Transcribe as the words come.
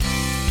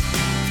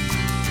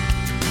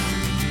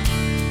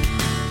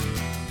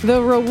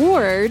The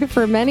reward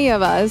for many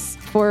of us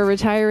for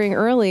retiring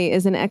early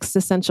is an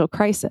existential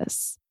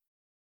crisis.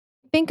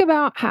 Think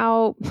about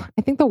how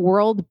I think the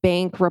World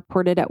Bank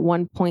reported at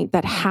one point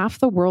that half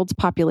the world's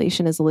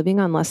population is living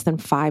on less than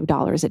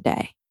 $5 a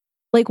day.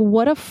 Like,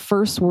 what a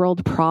first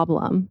world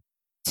problem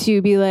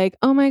to be like,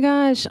 oh my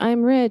gosh,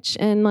 I'm rich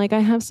and like I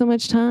have so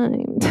much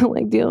time to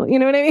like deal. You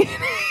know what I mean?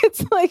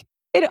 It's like,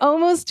 it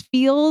almost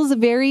feels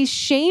very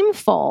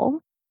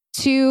shameful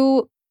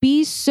to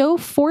be so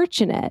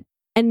fortunate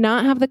and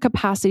not have the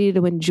capacity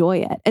to enjoy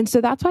it. And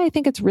so that's why I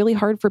think it's really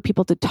hard for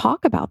people to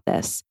talk about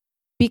this,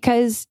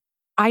 because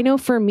I know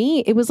for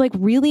me, it was like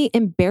really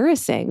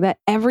embarrassing that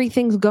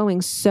everything's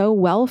going so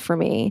well for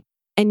me,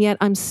 and yet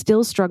I'm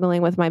still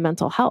struggling with my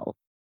mental health.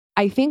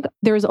 I think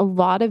there's a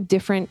lot of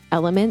different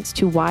elements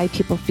to why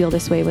people feel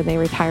this way when they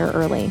retire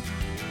early.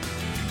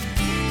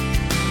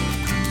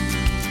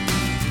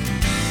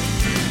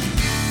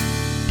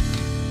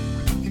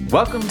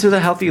 Welcome to the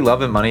Healthy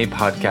Love and Money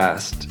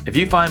podcast. If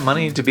you find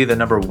money to be the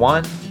number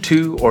 1,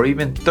 2, or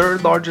even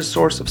third largest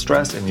source of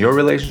stress in your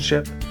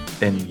relationship,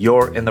 then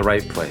you're in the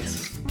right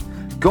place.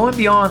 Going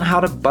beyond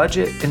how to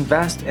budget,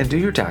 invest, and do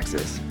your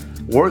taxes,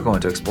 we're going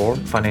to explore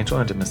financial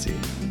intimacy.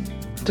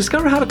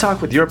 Discover how to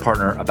talk with your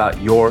partner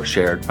about your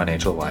shared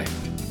financial life.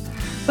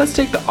 Let's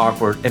take the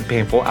awkward and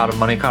painful out of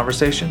money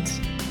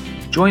conversations.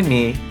 Join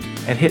me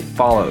and hit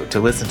follow to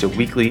listen to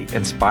weekly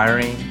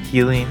inspiring,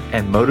 healing,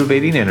 and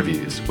motivating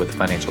interviews with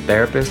financial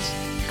therapists,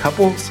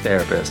 couples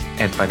therapists,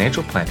 and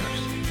financial planners,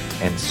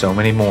 and so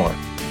many more.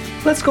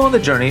 Let's go on the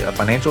journey of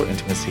financial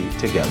intimacy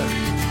together.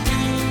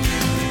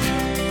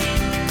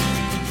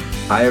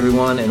 Hi,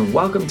 everyone, and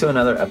welcome to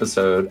another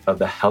episode of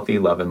the Healthy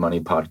Love and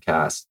Money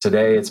podcast.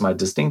 Today, it's my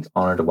distinct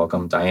honor to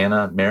welcome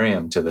Diania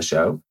Merriam to the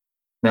show.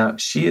 Now,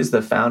 she is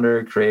the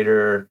founder,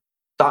 creator,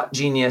 thought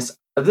genius.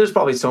 There's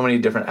probably so many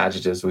different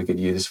adjectives we could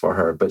use for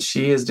her, but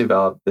she has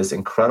developed this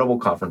incredible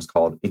conference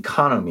called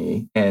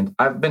Economy, and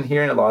I've been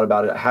hearing a lot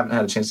about it. I haven't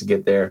had a chance to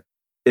get there.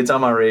 It's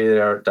on my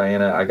radar,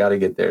 Diania. I got to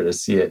get there to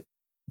see it.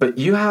 But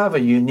you have a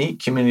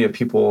unique community of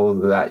people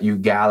that you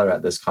gather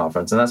at this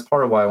conference. And that's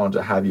part of why I wanted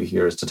to have you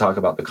here, is to talk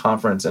about the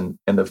conference and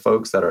the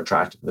folks that are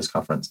attracted to this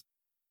conference.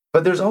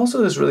 But there's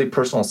also this really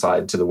personal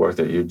side to the work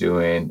that you're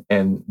doing.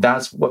 And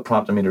that's what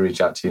prompted me to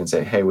reach out to you and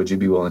say, hey, would you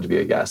be willing to be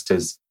a guest?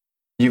 Is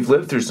you've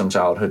lived through some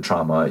childhood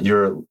trauma.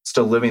 You're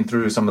still living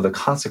through some of the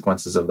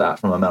consequences of that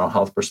from a mental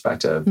health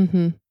perspective.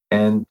 Mm-hmm.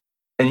 And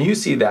you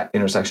see that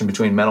intersection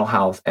between mental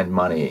health and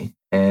money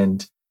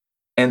and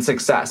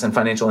success and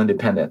financial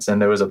independence.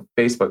 And there was a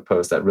Facebook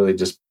post that really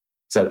just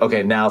said,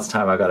 okay, now it's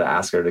time. I got to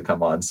ask her to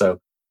come on. So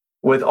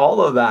with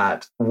all of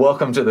that,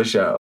 welcome to the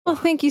show. Well,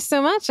 thank you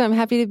so much. I'm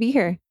happy to be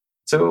here.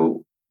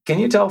 So can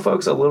you tell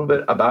folks a little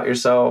bit about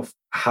yourself?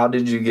 How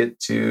did you get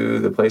to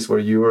the place where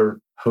you were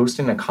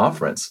hosting a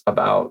conference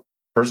about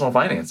personal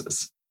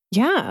finances?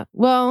 Yeah,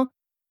 well,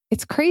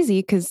 it's crazy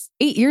because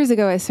 8 years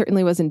ago, I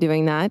certainly wasn't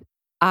doing that.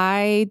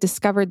 I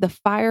discovered the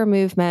FIRE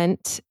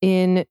movement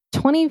in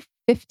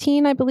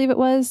 2015, I believe it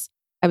was.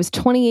 I was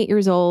 28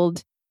 years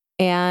old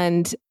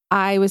and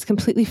I was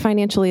completely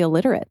financially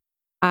illiterate.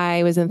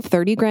 I was in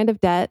 30 grand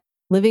of debt,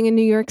 living in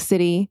New York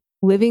City,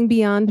 living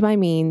beyond my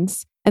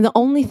means. And the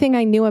only thing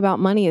I knew about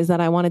money is that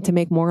I wanted to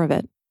make more of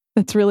it.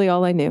 That's really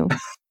all I knew.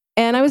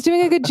 And I was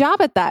doing a good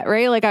job at that,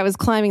 right? Like I was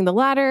climbing the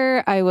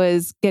ladder, I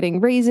was getting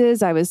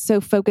raises, I was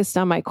so focused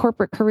on my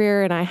corporate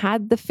career, and I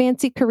had the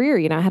fancy career.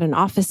 You know, I had an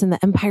office in the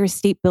Empire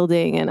State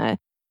Building, and I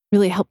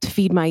really helped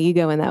feed my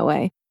ego in that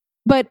way.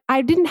 But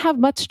I didn't have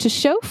much to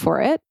show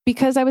for it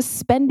because I was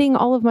spending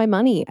all of my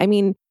money. I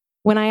mean,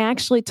 when I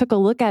actually took a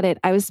look at it,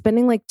 I was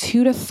spending like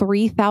 $2,000 to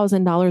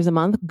 $3,000 a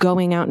month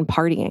going out and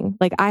partying.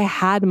 Like I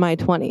had my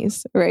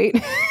 20s, right?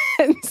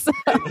 And so,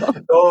 I'm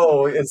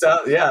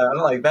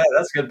like that.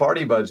 That's a good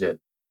party budget.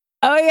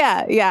 Oh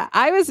yeah.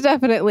 I was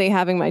definitely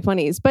having my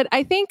 20s. But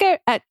I think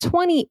at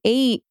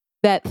 28,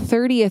 that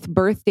 30th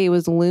birthday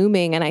was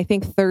looming. And I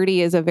think 30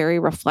 is a very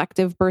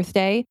reflective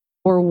birthday,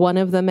 or one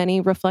of the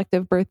many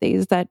reflective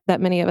birthdays that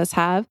many of us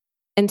have.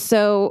 And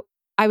so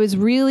I was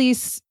really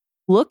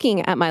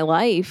looking at my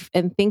life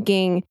and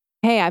thinking,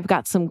 hey, I've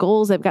got some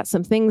goals. I've got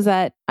some things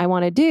that I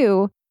want to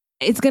do.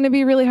 It's going to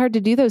be really hard to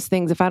do those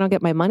things if I don't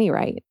get my money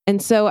right. And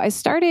so I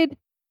started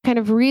kind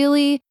of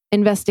really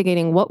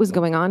investigating what was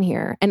going on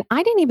here. And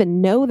I didn't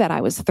even know that I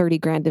was 30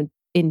 grand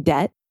in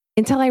debt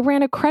until I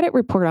ran a credit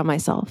report on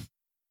myself.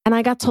 And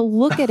I got to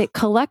look at it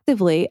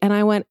collectively and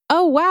I went,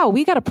 oh, wow,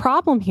 we got a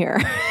problem here.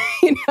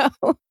 You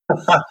know?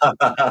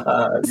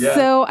 Yeah.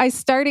 So I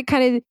started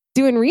kind of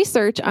doing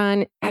research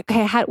on,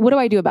 okay, what do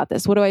I do about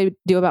this? What do I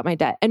do about my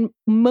debt? And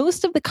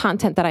most of the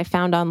content that I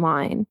found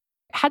online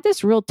had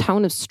this real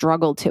tone of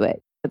struggle to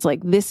it. It's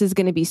like, this is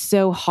going to be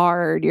so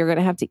hard. You're going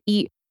to have to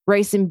eat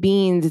rice and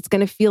beans. It's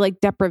going to feel like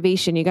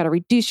deprivation. You got to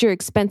reduce your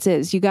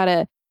expenses. You got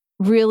to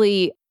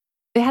really,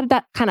 it had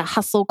that kind of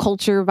hustle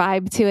culture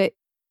vibe to it.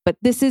 But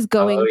this is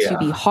going to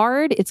be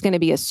hard. It's going to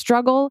be a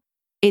struggle.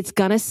 It's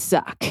going to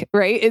suck,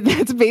 right?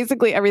 That's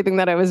basically everything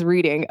that I was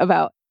reading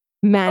about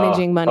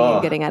managing money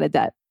and getting out of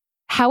debt.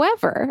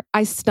 However,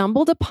 I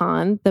stumbled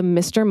upon the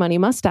Mr. Money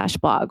Mustache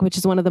blog, which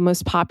is one of the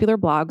most popular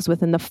blogs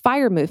within the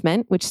FIRE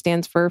movement, which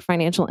stands for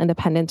Financial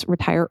Independence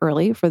Retire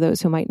Early, for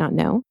those who might not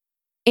know.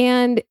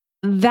 And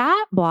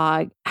that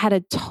blog had a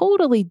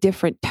totally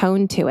different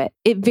tone to it.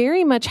 It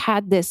very much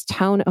had this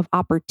tone of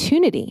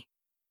opportunity.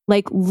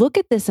 Like, look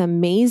at this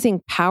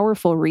amazing,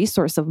 powerful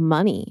resource of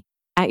money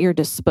at your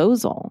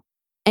disposal.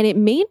 And it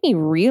made me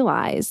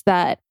realize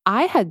that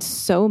I had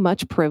so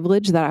much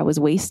privilege that I was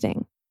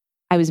wasting.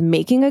 I was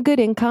making a good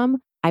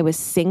income. I was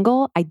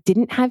single. I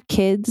didn't have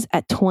kids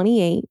at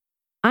 28.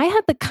 I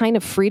had the kind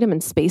of freedom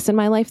and space in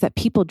my life that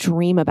people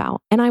dream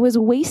about. And I was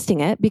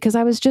wasting it because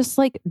I was just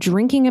like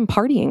drinking and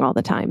partying all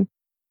the time.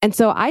 And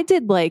so I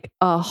did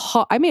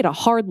I made a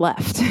hard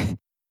left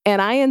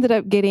and I ended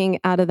up getting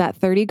out of that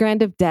 30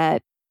 grand of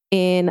debt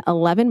in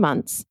 11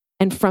 months.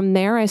 And from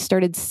there, I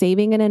started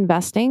saving and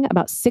investing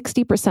about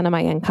 60% of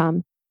my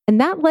income. And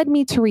that led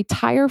me to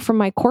retire from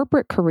my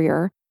corporate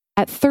career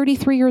at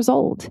 33 years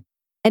old.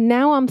 And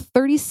now I'm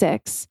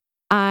 36.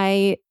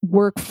 I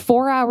work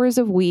 4 hours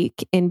a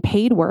week in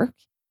paid work.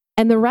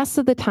 And the rest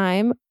of the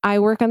time, I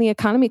work on the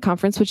Economy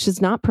Conference, which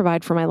does not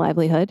provide for my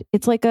livelihood.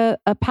 It's like a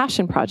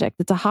passion project.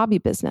 It's a hobby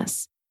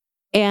business.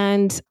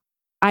 And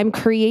I'm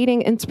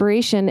creating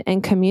inspiration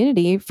and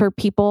community for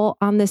people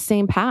on this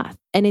same path.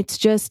 And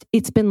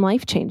it's been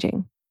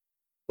life-changing.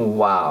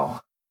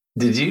 Wow.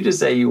 Did you just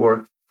say you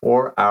work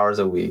 4 hours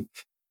a week?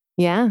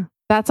 Yeah,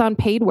 that's on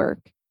paid work.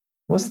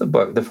 What's the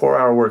book? The 4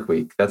 Hour Work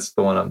Week. That's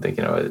the one I'm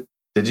thinking of.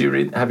 Have you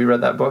read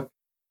that book?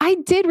 I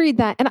did read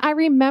that. And I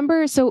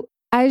remember, so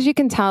as you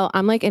can tell,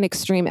 I'm like an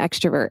extreme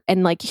extrovert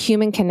and like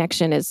human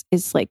connection is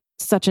like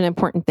such an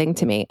important thing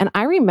to me. And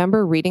I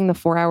remember reading the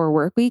 4 Hour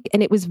Work Week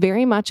and it was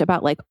very much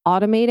about like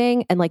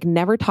automating and like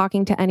never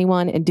talking to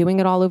anyone and doing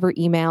it all over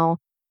email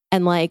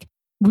and like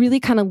really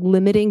kind of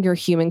limiting your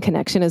human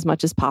connection as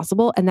much as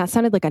possible. And that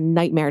sounded like a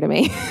nightmare to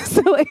me.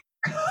 So like,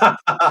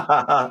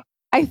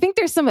 I think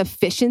there's some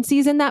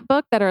efficiencies in that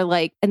book that are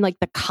like, and like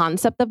the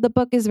concept of the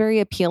book is very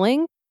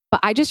appealing.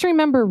 But I just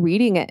remember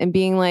reading it and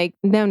being like,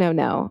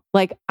 no.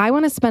 Like, I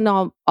want to spend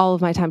all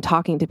of my time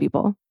talking to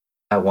people.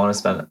 I've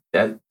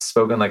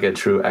spoken like a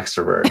true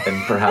extrovert,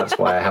 and perhaps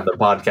why I have the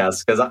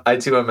podcast, because I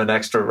too am an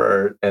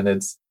extrovert. And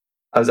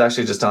I was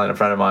actually just telling a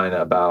friend of mine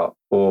about,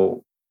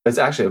 it's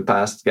actually a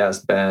past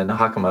guest, Ben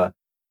Hakama.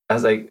 I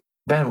was like,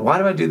 Ben, why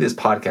do I do this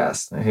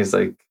podcast? And he's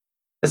like,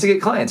 it's to get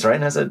clients, right?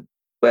 And I said,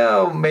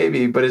 well,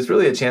 maybe, but it's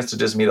really a chance to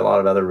just meet a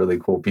lot of other really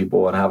cool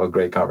people and have a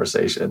great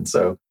conversation.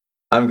 So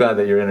I'm glad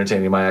that you're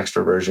entertaining my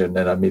extroversion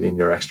and I'm meeting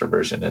your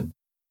extroversion. And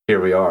here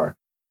we are.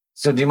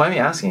 So do you mind me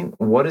asking,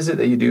 what is it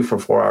that you do for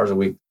 4 hours a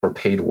week for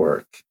paid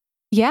work?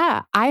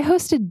 Yeah, I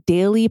host a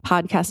daily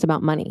podcast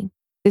about money.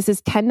 This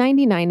is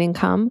 1099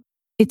 income.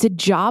 It's a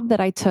job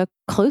that I took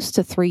close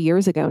to 3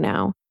 years ago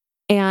now.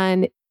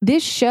 And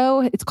this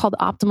show, it's called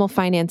Optimal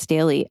Finance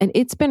Daily. And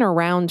it's been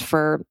around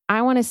for,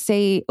 I want to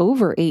say,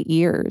 over 8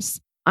 years.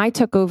 I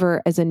took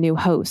over as a new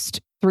host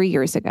 3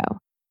 years ago.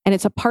 And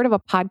it's a part of a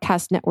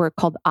podcast network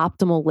called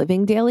Optimal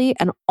Living Daily.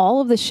 And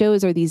all of the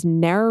shows are these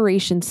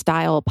narration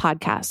style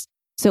podcasts.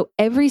 So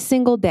every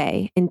single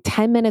day in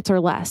 10 minutes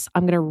or less,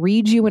 I'm going to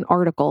read you an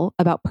article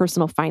about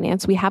personal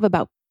finance. We have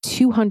about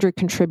 200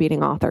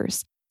 contributing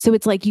authors. So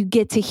it's like you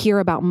get to hear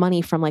about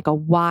money from like a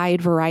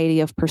wide variety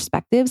of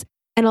perspectives.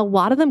 And a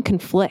lot of them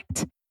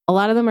conflict. A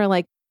lot of them are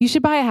like, you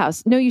should buy a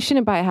house. No, you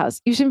shouldn't buy a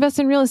house. You should invest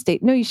in real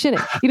estate. No, you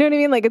shouldn't. You know what I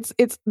mean? Like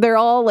they're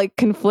all like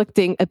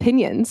conflicting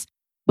opinions,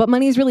 but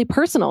money is really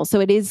personal. So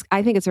I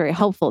think it's very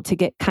helpful to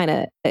get kind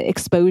of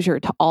exposure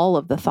to all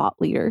of the thought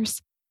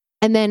leaders.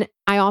 And then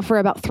I offer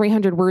about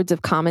 300 words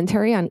of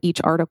commentary on each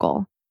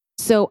article.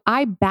 So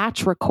I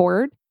batch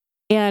record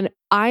and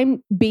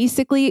I'm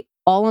basically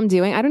all I'm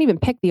doing. I don't even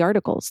pick the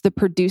articles. The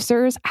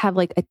producers have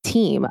like a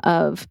team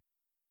of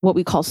what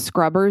we call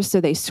scrubbers.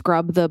 So they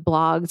scrub the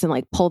blogs and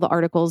like pull the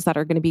articles that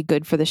are going to be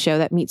good for the show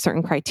that meet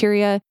certain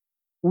criteria.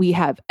 We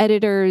have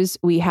editors.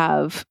 We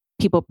have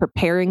people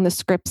preparing the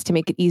scripts to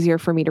make it easier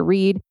for me to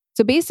read.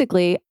 So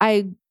basically,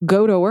 I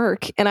go to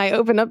work and I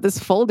open up this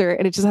folder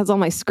and it just has all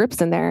my scripts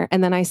in there.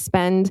 And then I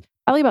spend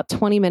probably about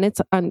 20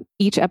 minutes on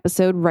each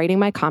episode writing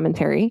my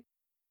commentary.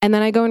 And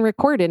then I go and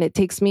record it. And it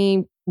takes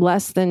me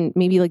less than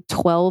maybe like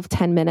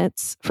 10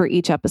 minutes for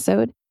each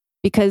episode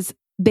because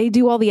they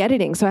do all the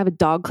editing. So I have a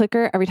dog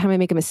clicker. Every time I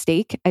make a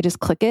mistake, I just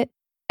click it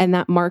and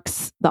that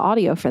marks the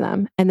audio for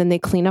them. And then they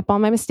clean up all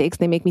my mistakes.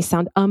 They make me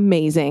sound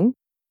amazing.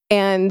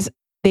 And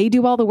they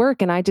do all the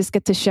work. And I just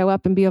get to show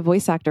up and be a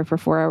voice actor for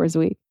 4 hours a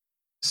week.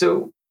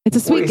 So it's a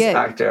sweet gig.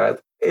 Actor,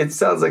 it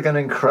sounds like an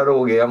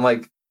incredible gig. I'm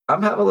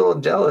having a little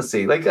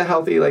jealousy, like a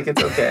healthy, like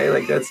it's okay.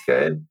 Like that's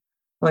good.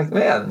 I'm like,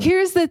 man,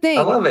 here's the thing.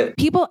 I love it.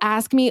 People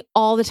ask me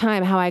all the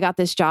time how I got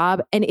this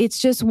job. And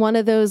it's just one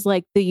of those,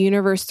 like the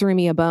universe threw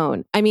me a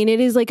bone. I mean, it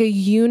is like a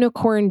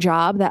unicorn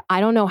job that I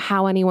don't know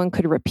how anyone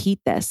could repeat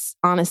this,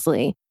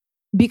 honestly,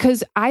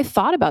 because I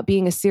thought about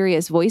being a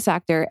serious voice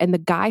actor. And the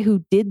guy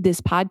who did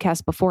this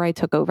podcast before I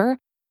took over,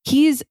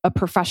 he's a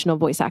professional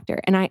voice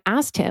actor. And I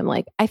asked him,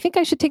 like, I think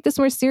I should take this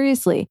more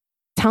seriously.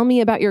 Tell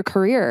me about your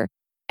career.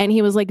 And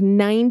he was like,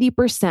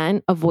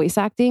 90% of voice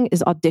acting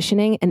is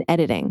auditioning and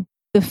editing.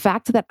 The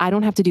fact that I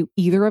don't have to do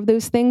either of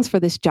those things for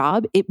this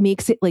job, it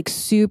makes it like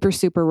super,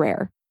 super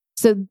rare.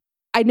 So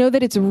I know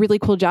that it's a really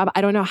cool job.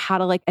 I don't know how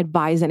to like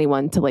advise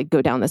anyone to like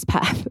go down this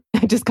path.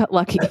 I just got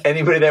lucky.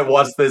 Anybody that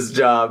wants this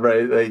job,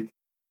 right? Like,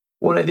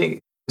 what I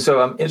think, so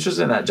I'm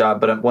interested in that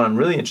job, but what I'm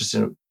really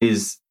interested in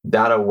is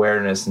that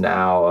awareness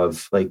now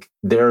of like,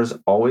 there's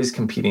always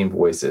competing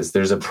voices.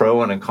 There's a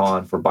pro and a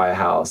con for buy a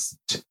house,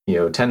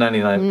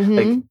 1099.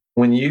 Like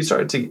when you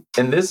start to,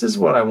 and this is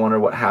what I wonder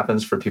what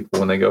happens for people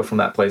when they go from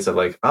that place of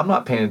like, I'm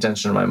not paying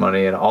attention to my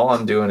money and all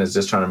I'm doing is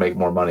just trying to make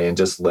more money and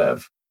just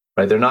live,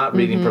 right? They're not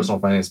reading personal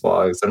finance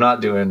blogs. They're not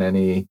doing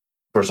any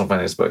personal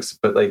finance books.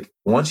 But like,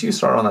 once you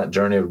start on that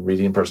journey of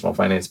reading personal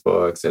finance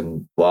books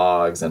and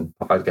blogs and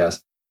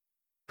podcasts,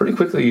 pretty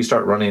quickly you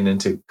start running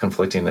into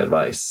conflicting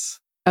advice.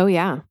 Oh,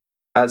 yeah.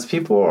 As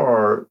people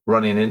are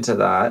running into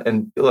that,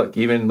 and look,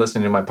 even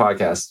listening to my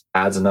podcast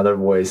adds another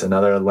voice,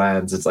 another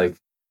lens. It's like,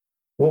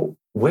 well,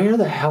 where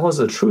the hell is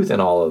the truth in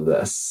all of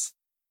this?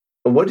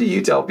 What do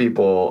you tell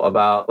people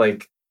about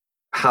like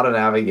how to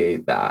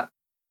navigate that?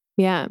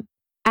 Yeah.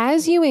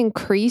 As you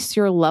increase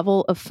your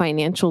level of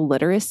financial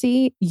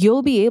literacy,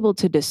 you'll be able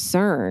to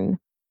discern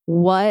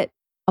what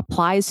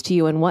applies to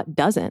you and what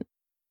doesn't,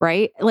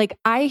 right? Like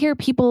I hear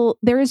people,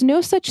 there is no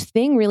such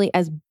thing really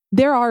as,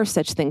 there are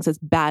such things as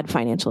bad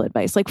financial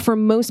advice. Like for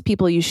most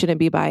people, you shouldn't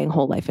be buying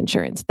whole life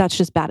insurance. That's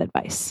just bad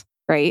advice,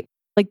 right?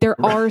 Like there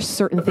are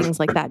certain things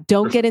like that.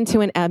 Don't get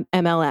into an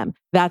MLM.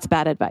 That's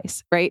bad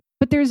advice, right?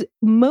 But there's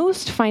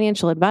most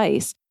financial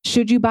advice.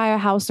 Should you buy a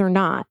house or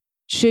not?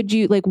 Should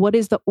you, like, what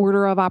is the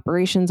order of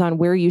operations on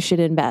where you should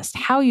invest,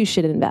 how you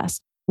should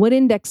invest, what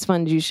index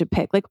fund you should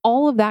pick, like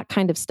all of that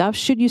kind of stuff.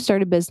 Should you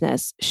start a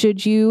business?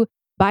 Should you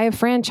buy a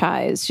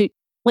franchise?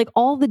 Like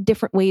all the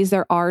different ways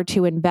there are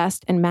to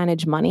invest and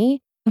manage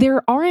money.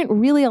 There aren't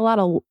really a lot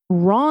of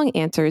wrong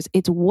answers.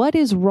 It's what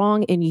is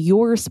wrong in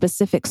your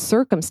specific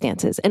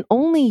circumstances. And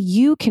only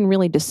you can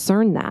really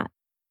discern that.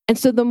 And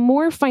so the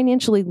more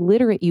financially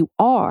literate you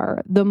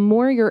are, the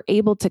more you're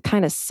able to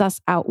kind of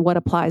suss out what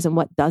applies and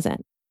what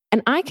doesn't.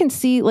 And I can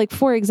see, like,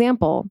 for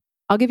example,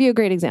 I'll give you a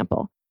great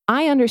example.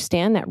 I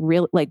understand that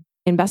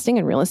investing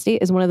in real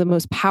estate is one of the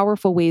most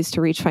powerful ways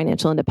to reach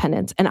financial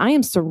independence. And I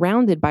am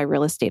surrounded by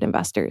real estate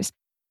investors.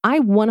 I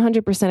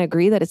 100%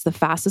 agree that it's the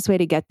fastest way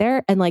to get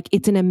there. And like,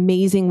 it's an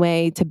amazing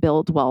way to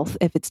build wealth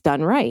if it's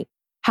done right.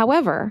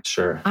 However,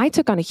 I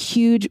took on a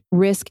huge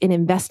risk in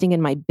investing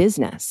in my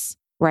business,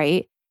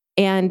 right?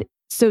 And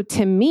so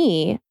to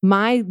me,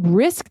 my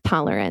risk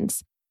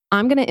tolerance,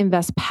 I'm going to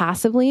invest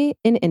passively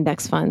in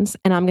index funds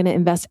and I'm going to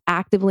invest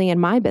actively in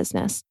my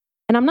business.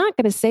 And I'm not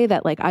going to say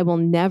that like I will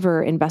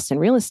never invest in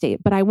real estate,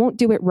 but I won't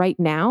do it right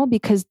now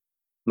because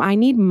I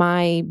need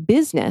my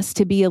business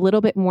to be a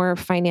little bit more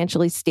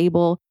financially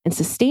stable and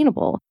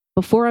sustainable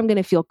before I'm going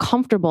to feel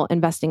comfortable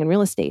investing in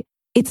real estate.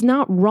 It's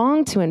not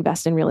wrong to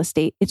invest in real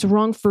estate. It's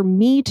wrong for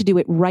me to do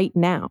it right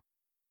now,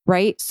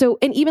 right? So,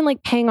 and even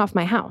like paying off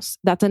my house,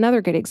 that's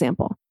another good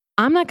example.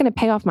 I'm not going to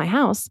pay off my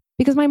house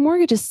because my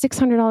mortgage is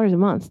 $600 a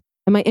month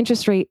and my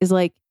interest rate is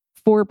like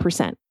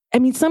 4%. I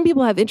mean, some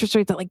people have interest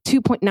rates at like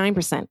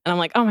 2.9%. And I'm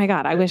like, oh my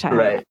God, I wish I had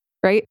that,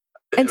 right?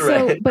 And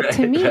so, but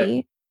to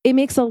me, it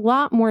makes a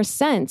lot more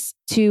sense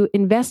to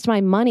invest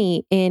my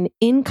money in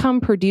income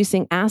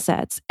producing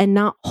assets and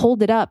not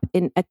hold it up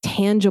in a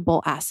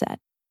tangible asset,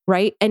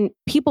 right? And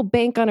people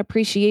bank on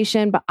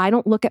appreciation, but I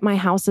don't look at my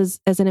house as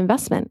an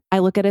investment. I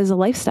look at it as a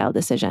lifestyle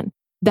decision.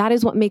 That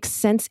is what makes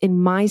sense in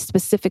my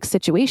specific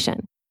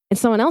situation. In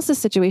someone else's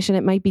situation,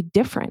 it might be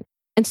different.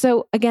 And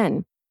so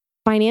again,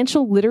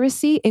 financial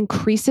literacy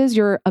increases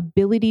your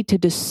ability to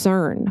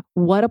discern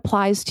what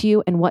applies to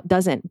you and what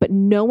doesn't. But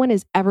no one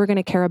is ever going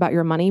to care about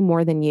your money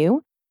more than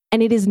you.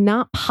 And it is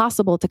not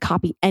possible to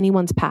copy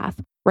anyone's path,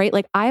 right?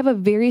 Like I have a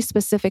very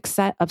specific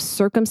set of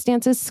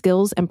circumstances,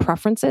 skills, and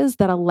preferences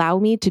that allow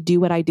me to do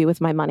what I do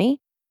with my money.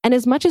 And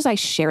as much as I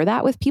share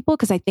that with people,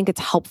 because I think it's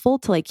helpful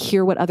to like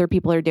hear what other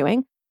people are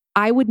doing,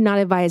 I would not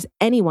advise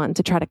anyone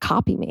to try to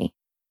copy me.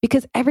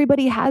 Because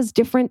everybody has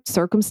different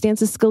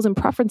circumstances, skills, and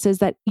preferences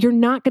that you're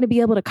not going to be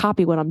able to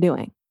copy what I'm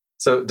doing.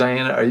 So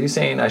Diania, are you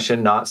saying I should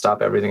not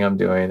stop everything I'm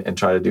doing and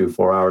try to do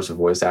 4 hours of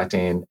voice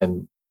acting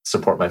and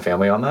support my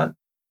family on that?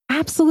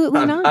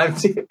 Absolutely not.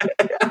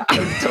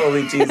 I'm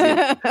totally teasing.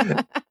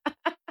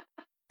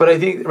 But I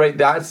think, right,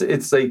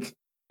 it's like,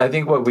 I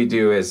think what we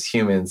do as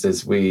humans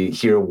is we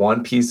hear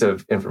one piece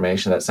of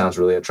information that sounds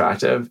really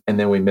attractive, and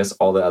then we miss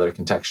all the other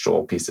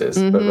contextual pieces.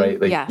 Mm-hmm. But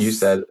right, like you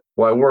said,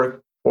 well, I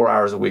work 4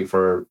 hours a week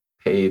for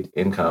paid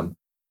income.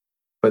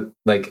 But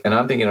like, and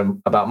I'm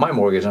thinking about my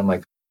mortgage. I'm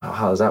like, oh,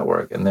 how does that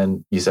work? And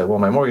then you said, well,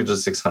 my mortgage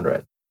is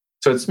 $600.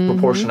 So it's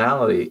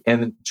proportionality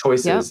and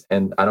choices.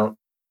 Yep. And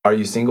are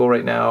you single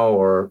right now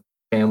or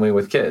family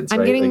with kids?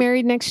 I'm getting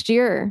married next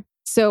year.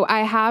 So I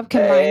have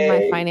combined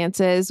my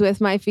finances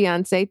with my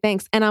fiance.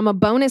 Thanks. And I'm a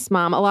bonus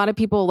mom. A lot of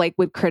people like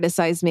would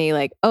criticize me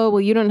like, oh, well,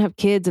 you don't have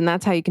kids and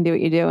that's how you can do what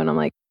you do. And I'm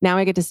like, now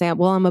I get to say,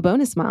 well, I'm a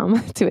bonus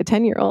mom to a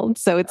 10-year-old.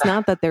 So it's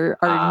not that there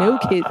are no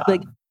kids.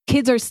 Like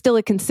kids are still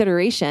a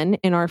consideration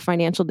in our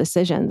financial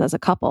decisions as a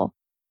couple.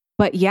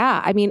 But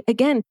yeah, I mean,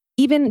 again,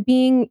 even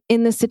being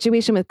in this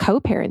situation with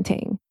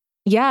co-parenting,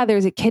 yeah,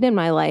 there's a kid in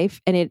my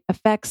life and it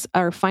affects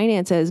our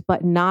finances,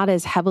 but not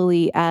as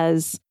heavily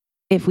as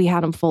if we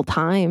had them full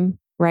time,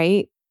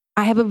 right?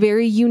 I have a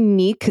very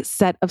unique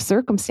set of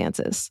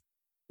circumstances.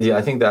 Yeah,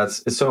 I think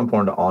it's so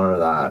important to honor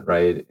that,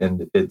 right?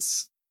 And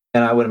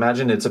I would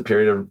imagine it's a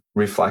period of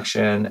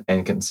reflection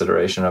and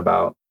consideration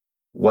about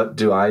what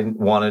do I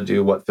want to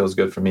do, what feels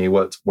good for me,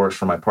 what works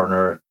for my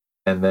partner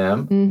and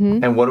them,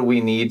 and what do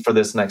we need for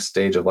this next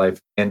stage of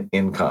life and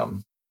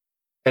income.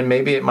 And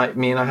maybe it might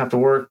mean I have to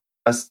work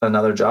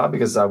another job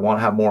because I want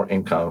to have more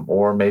income,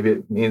 or maybe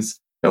it means,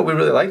 no, we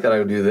really like that I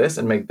would do this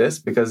and make this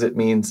because it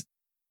means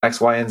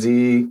X, Y, and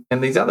Z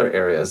in these other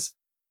areas.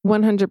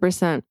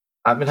 100%.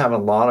 I've been having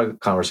a lot of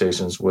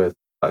conversations with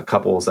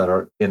couples that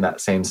are in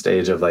that same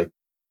stage of like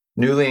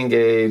newly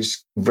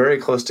engaged, very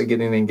close to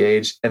getting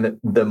engaged. And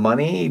the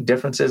money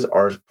differences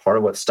are part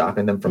of what's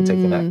stopping them from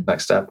taking that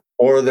next step.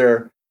 Or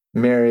they're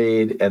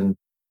married and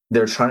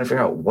they're trying to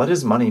figure out, what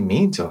does money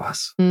mean to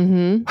us?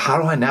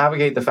 How do I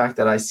navigate the fact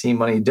that I see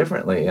money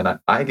differently? And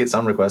I get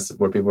some requests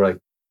where people are like,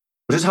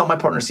 just help my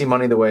partner see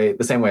money the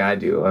same way I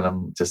do. And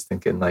I'm just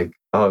thinking like,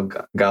 oh,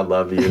 God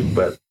love you.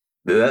 But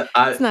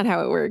that's not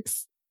how it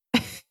works.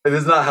 It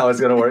is not how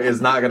it's going to work.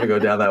 It's not going to go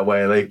down that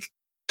way. Like,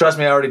 trust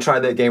me, I already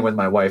tried that game with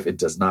my wife. It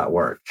does not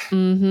work.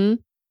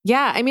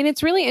 Yeah. I mean,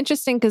 it's really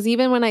interesting because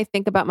even when I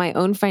think about my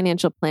own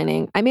financial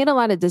planning, I made a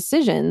lot of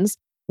decisions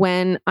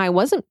when I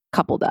wasn't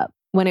coupled up,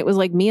 when it was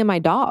like me and my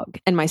dog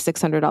and my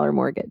 $600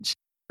 mortgage.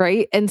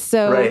 Right. And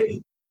so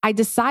I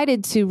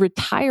decided to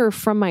retire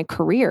from my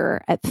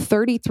career at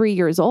 33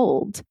 years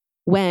old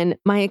when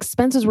my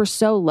expenses were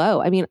so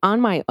low. I mean, on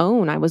my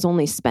own, I was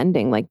only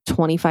spending like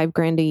 25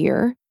 grand a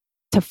year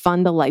to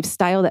fund a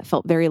lifestyle that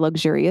felt very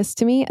luxurious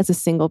to me as a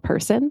single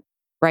person,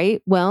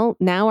 right? Well,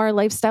 now our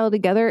lifestyle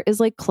together is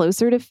like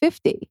closer to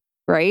 50,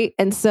 right?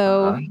 And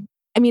so,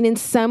 I mean, in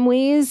some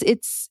ways,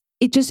 it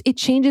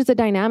changes the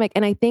dynamic.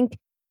 And I think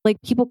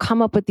like people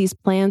come up with these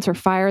plans for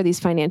FIRE,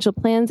 these financial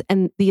plans,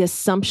 and the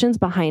assumptions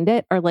behind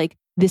it are like,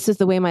 this is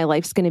the way my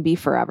life's going to be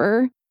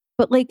forever.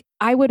 But like,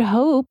 I would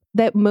hope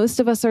that most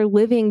of us are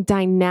living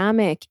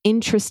dynamic,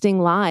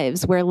 interesting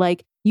lives where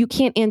like, you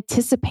can't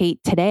anticipate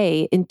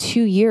today in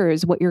 2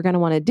 years what you're going to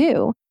want to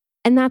do.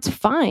 And that's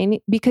fine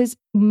because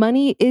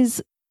money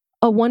is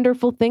a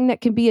wonderful thing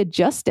that can be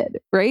adjusted,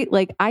 right?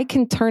 Like I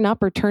can turn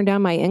up or turn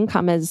down my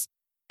income as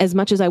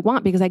much as I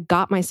want because I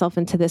got myself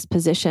into this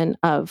position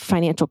of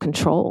financial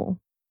control.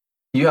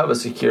 You have a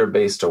secure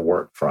base to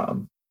work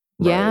from.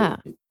 Right? Yeah,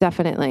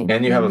 definitely.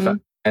 And you have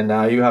and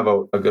now you have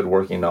a good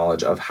working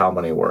knowledge of how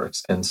money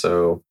works. And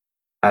so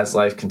as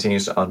life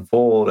continues to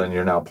unfold and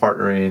you're now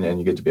partnering and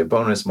you get to be a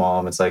bonus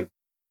mom, it's like,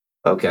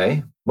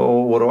 okay,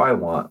 well, what do I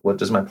want? What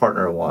does my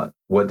partner want?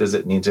 What does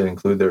it need to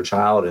include their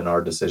child in our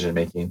decision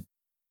making?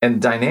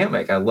 And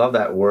dynamic, I love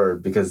that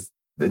word because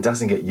it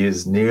doesn't get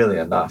used nearly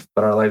enough,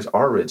 but our lives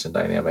are rich and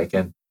dynamic.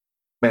 And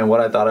man, what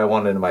I thought I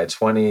wanted in my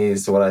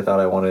 20s, what I thought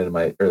I wanted in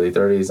my early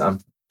 30s, I'm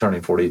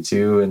turning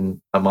 42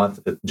 in a month,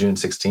 June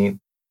 16th.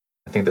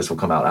 I think this will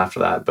come out after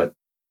that. But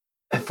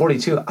at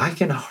 42,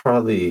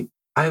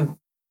 I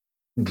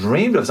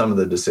dreamed of some of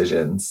the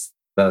decisions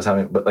that I was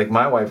having. But like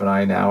my wife and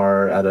I now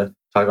are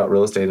talk about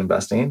real estate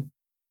investing.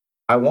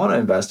 I want to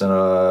invest in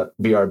a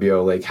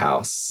VRBO lake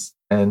house.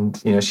 And,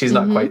 she's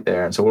not quite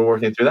there. And so we're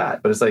working through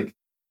that. But it's like,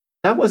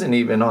 that wasn't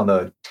even on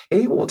the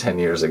table 10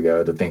 years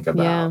ago to think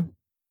about. Yeah.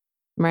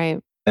 Right.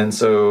 And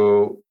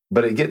so,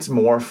 but it gets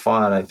more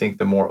fun, I think,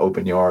 the more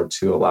open you are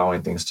to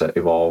allowing things to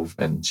evolve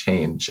and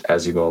change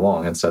as you go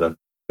along instead of,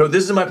 no,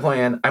 this is my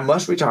plan. I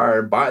must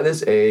retire by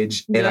this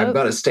age and I've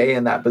got to stay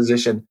in that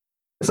position.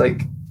 It's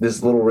like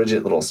this little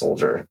rigid little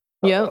soldier.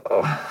 Yep.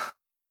 All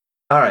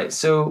right.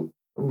 So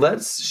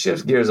let's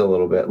shift gears a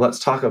little bit. Let's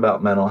talk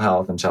about mental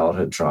health and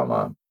childhood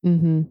trauma.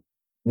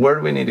 Where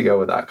do we need to go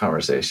with that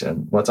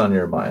conversation? What's on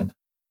your mind?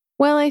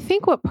 Well, I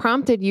think what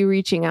prompted you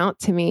reaching out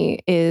to me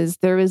is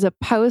there was a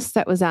post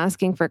that was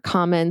asking for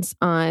comments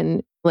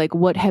on like,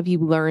 what have you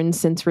learned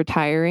since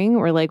retiring?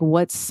 Or like,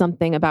 what's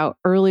something about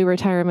early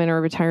retirement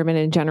or retirement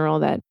in general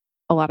that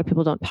a lot of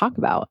people don't talk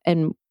about?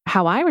 And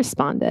how I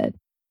responded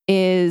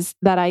is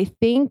that I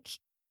think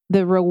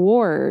the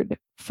reward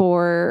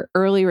for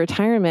early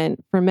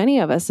retirement for many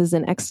of us is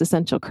an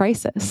existential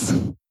crisis.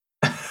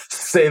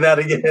 Say that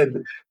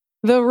again.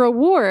 The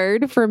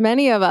reward for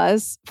many of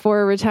us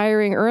for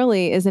retiring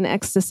early is an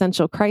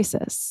existential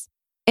crisis.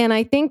 And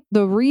I think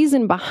the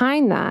reason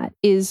behind that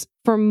is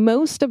for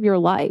most of your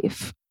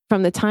life,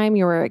 from the time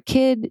you were a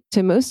kid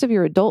to most of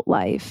your adult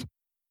life,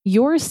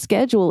 your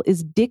schedule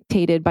is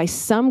dictated by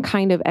some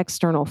kind of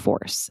external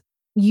force.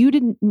 You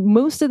didn't,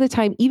 most of the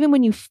time, even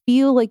when you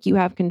feel like you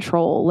have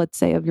control, let's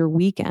say of your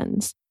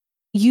weekends,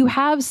 you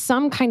have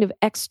some kind of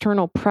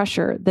external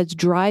pressure that's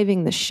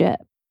driving the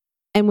ship.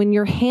 And when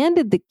you're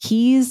handed the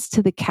keys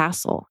to the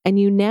castle and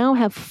you now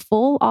have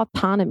full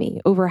autonomy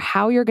over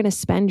how you're going to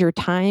spend your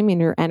time and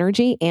your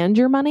energy and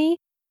your money,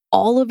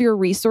 all of your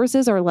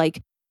resources are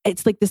like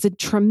it's like this a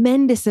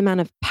tremendous amount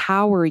of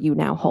power you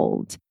now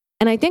hold.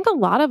 And I think a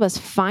lot of us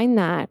find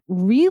that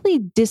really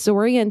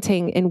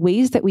disorienting in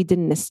ways that we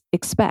didn't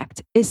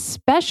expect,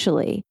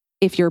 especially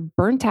if you're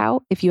burnt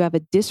out, if you have a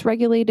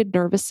dysregulated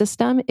nervous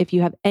system, if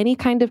you have any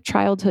kind of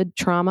childhood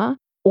trauma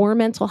or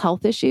mental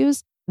health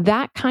issues,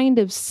 that kind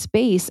of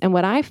space. And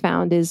what I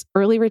found is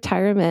early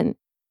retirement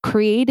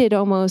created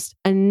almost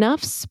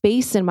enough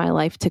space in my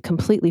life to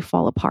completely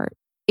fall apart.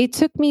 It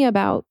took me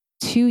about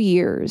 2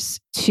 years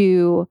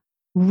to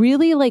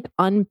really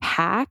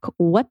unpack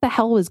what the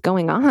hell was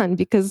going on,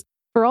 because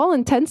for all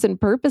intents and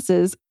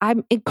purposes,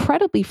 I'm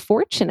incredibly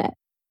fortunate.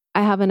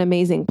 I have an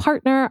amazing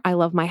partner. I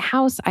love my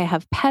house. I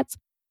have pets.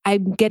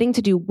 I'm getting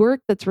to do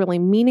work that's really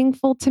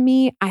meaningful to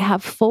me. I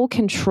have full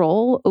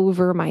control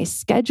over my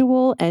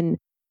schedule and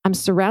I'm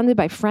surrounded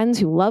by friends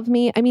who love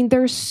me. I mean,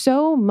 there's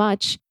so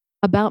much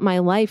about my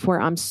life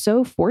where I'm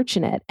so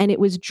fortunate. And it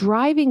was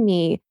driving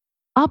me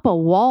up a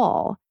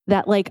wall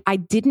that I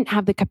didn't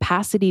have the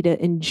capacity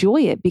to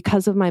enjoy it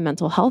because of my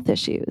mental health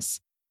issues.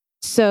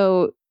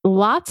 So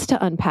lots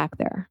to unpack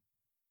there.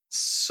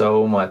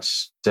 So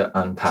much to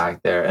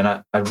unpack there. And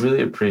I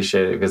really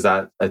appreciate it because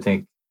that, I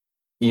think,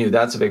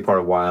 that's a big part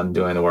of why I'm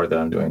doing the work that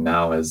I'm doing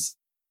now is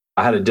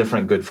I had a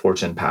different good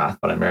fortune path.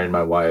 When I married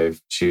my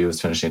wife, she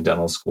was finishing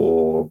dental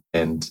school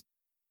and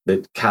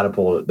it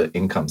catapulted the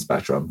income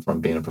spectrum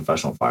from being a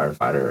professional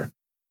firefighter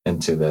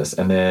into this.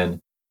 And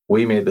then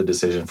we made the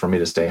decision for me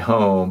to stay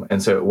home.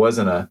 And so it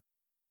wasn't a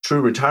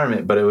true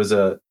retirement, but it was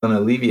an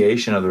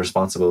alleviation of the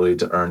responsibility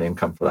to earn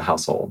income for the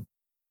household.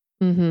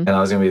 Mm-hmm. And I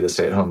was going to be the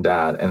stay-at-home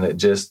dad. And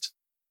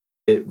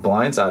it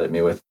blindsided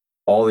me with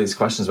all these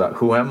questions about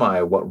who am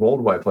I? What role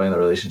do I play in the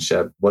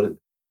relationship? What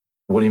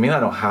do you mean I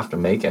don't have to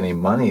make any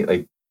money?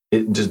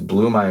 It just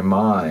blew my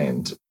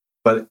mind.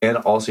 And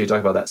also you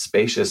talk about that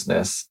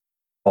spaciousness,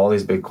 all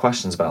these big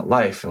questions about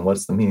life and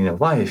what's the meaning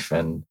of life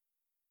and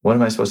what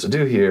am I supposed to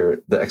do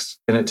here?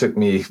 And it took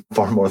me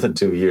far more than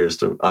 2 years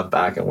to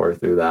unpack and work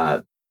through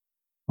that.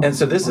 And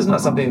so this is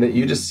not something that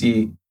you just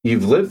see,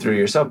 you've lived through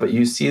yourself, but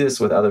you see this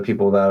with other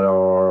people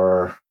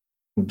that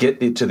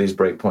get to these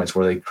break points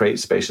where they create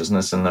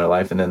spaciousness in their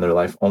life and then their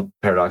life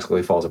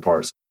paradoxically falls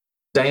apart. So,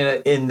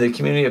 Diana, in the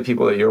community of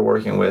people that you're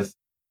working with,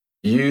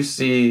 you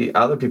see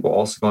other people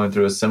also going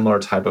through a similar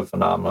type of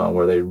phenomenon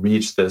where they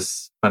reach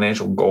this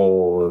financial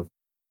goal of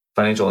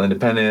financial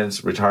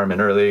independence,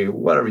 retirement early,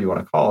 whatever you want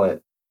to call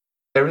it.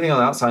 Everything on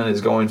the outside is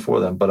going for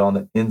them, but on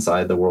the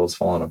inside, the world's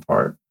falling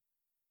apart.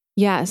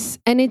 Yes.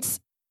 And it's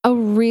a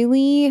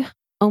really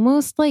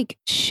almost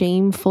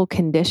shameful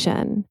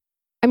condition.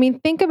 I mean,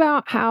 think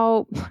about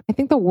how I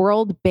think the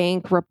World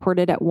Bank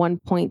reported at one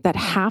point that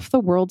half the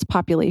world's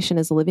population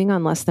is living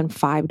on less than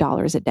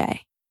 $5 a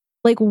day.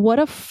 What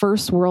a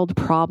first world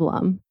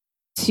problem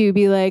to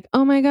be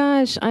oh my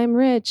gosh, I'm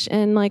rich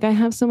and I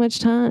have so much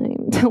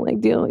time to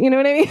deal. You know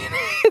what I mean?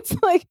 It's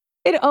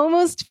it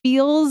almost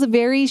feels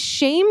very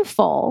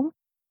shameful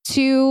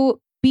to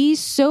be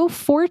so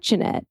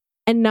fortunate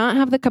and not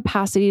have the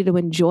capacity to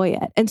enjoy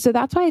it. And so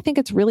that's why I think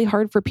it's really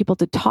hard for people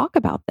to talk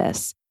about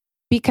this,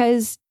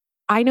 because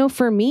I know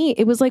for me,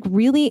 it was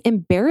really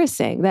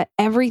embarrassing that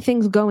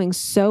everything's going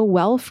so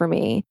well for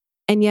me.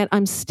 And yet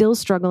I'm still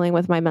struggling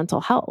with my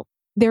mental health.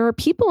 There are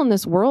people in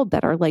this world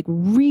that are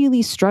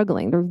really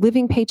struggling. They're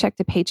living paycheck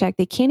to paycheck.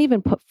 They can't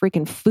even put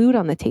freaking food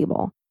on the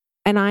table.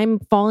 And I'm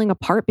falling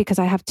apart because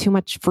I have too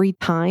much free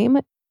time.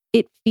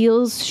 It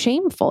feels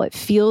shameful. It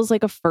feels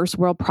like a first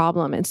world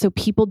problem. And so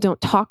people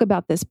don't talk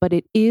about this, but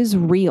it is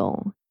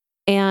real.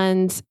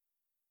 And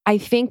I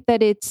think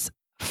that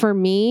for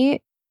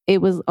me,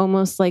 it was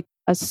almost like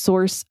a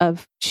source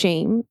of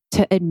shame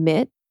to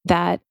admit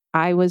that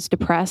I was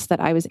depressed,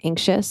 that I was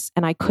anxious,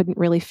 and I couldn't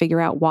really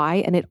figure out why.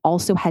 And it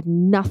also had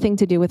nothing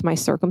to do with my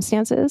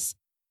circumstances.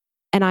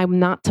 And I'm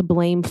not to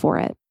blame for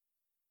it.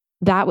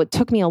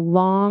 Took me a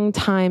long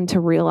time to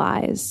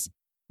realize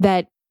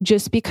that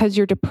just because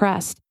you're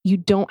depressed, you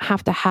don't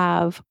have to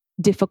have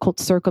difficult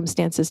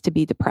circumstances to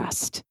be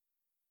depressed.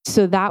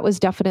 So that was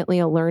definitely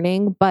a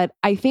learning. But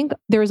I think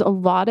there's a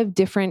lot of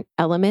different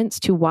elements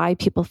to why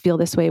people feel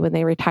this way when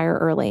they retire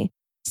early.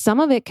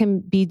 Some of it can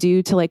be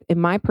due to in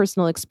my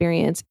personal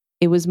experience,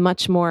 it was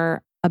much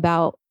more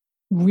about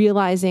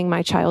realizing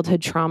my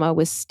childhood trauma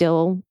was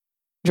still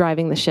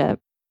driving the ship.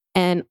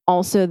 And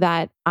also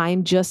that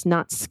I'm just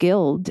not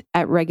skilled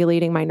at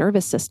regulating my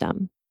nervous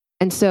system.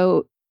 And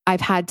so I've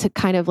had to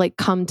kind of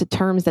come to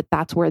terms that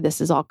that's where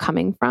this is all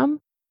coming from.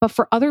 But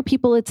for other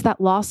people, it's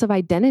that loss of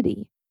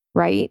identity,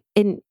 right?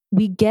 And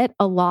we get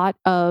a lot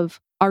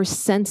of our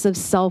sense of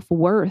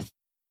self-worth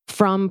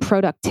from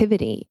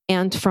productivity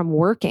and from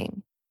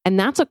working. And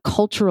that's a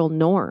cultural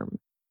norm.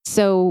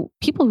 So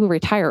people who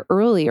retire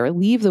early or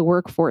leave the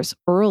workforce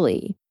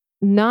early,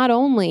 not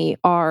only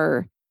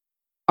are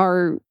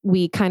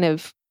we kind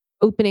of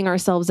opening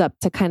ourselves up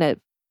to kind of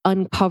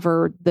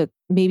uncover the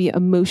maybe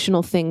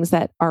emotional things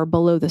that are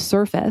below the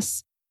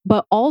surface,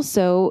 but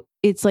also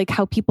it's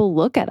how people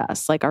look at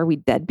us. Are we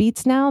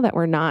deadbeats now that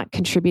we're not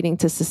contributing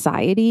to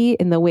society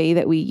in the way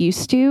that we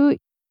used to?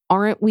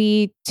 aren't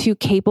we too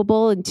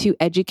capable and too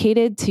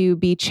educated to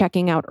be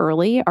checking out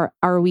early?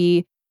 Are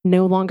we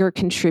no longer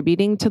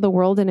contributing to the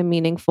world in a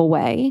meaningful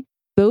way?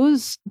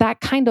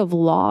 That kind of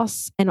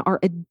loss and our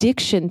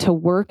addiction to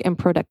work and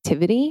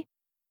productivity,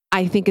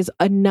 I think, is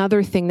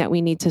another thing that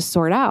we need to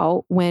sort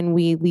out when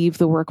we leave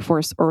the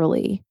workforce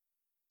early.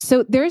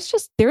 So there's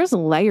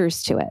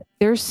layers to it.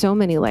 There's so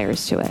many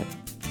layers to it.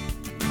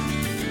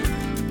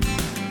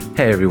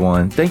 Hey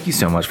everyone, thank you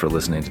so much for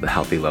listening to the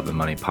Healthy Love and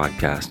Money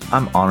podcast.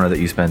 I'm honored that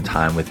you spend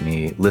time with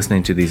me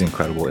listening to these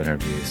incredible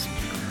interviews.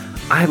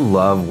 I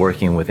love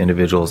working with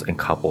individuals and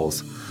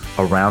couples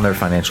around their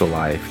financial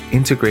life,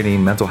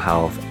 integrating mental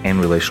health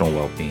and relational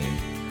well-being.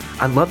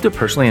 I'd love to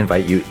personally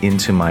invite you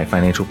into my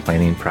financial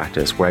planning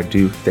practice where I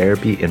do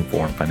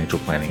therapy-informed financial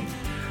planning,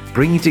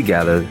 bringing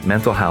together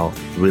mental health,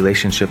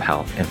 relationship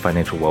health, and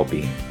financial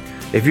well-being.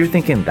 If you're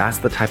thinking that's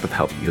the type of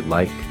help you'd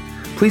like,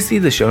 please see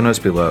the show notes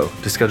below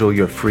to schedule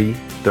your free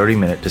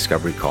 30-minute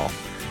discovery call.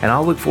 And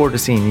I'll look forward to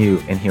seeing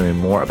you and hearing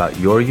more about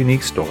your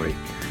unique story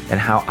and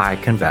how I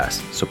can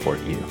best support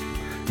you.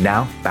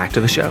 Now, back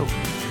to the show.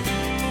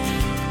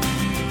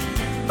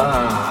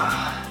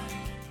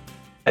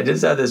 I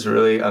just had this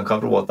really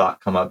uncomfortable thought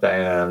come up,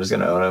 Diana, and I'm just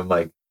going to own it. I'm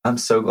like, I'm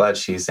so glad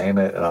she's saying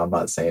it and I'm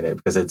not saying it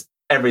because it's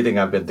everything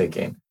I've been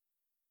thinking.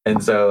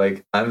 And so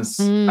like, I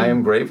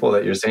am grateful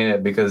that you're saying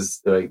it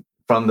because like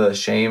from the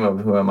shame of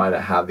who am I to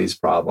have these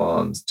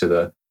problems to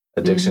the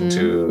addiction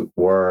to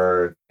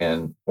work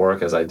and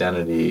work as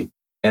identity.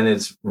 And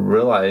it's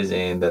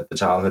realizing that the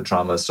childhood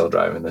trauma is still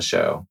driving the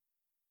show.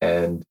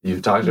 And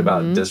you've talked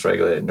about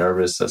dysregulated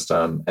nervous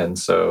system. And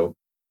so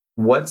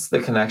what's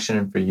the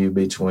connection for you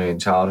between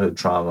childhood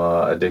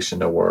trauma, addiction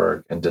to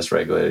work, and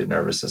dysregulated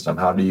nervous system?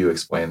 How do you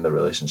explain the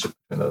relationship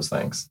between those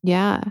things?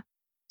 Yeah.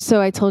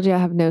 So I told you I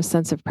have no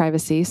sense of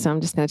privacy. So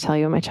I'm just going to tell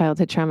you what my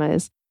childhood trauma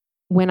is.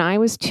 When I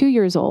was 2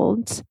 years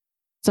old,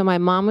 so my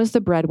mom was the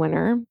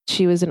breadwinner.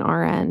 She was an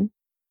RN,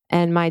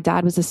 and my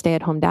dad was a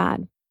stay-at-home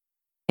dad.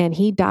 And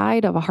he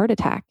died of a heart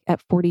attack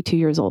at 42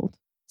 years old.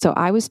 So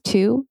I was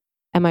 2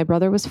 and my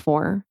brother was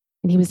 4,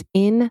 and he was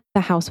in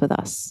the house with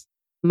us.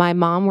 My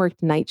mom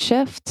worked night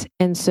shift,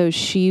 and so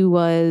she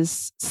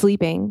was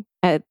sleeping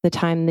at the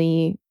time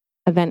the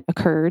event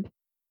occurred.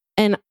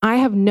 And I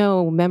have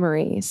no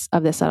memories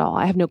of this at all.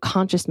 I have no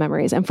conscious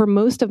memories. And for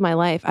most of my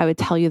life, I would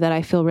tell you that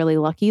I feel really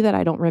lucky that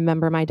I don't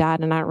remember my dad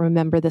and I don't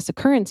remember this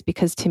occurrence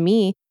because to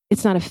me,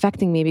 it's not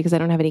affecting me because I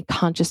don't have any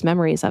conscious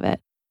memories of it.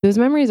 Those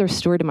memories are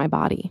stored in my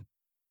body,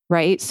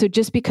 right? So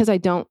just because I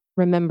don't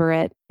remember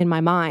it in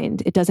my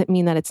mind, it doesn't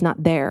mean that it's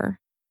not there.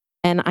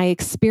 And I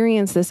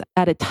experienced this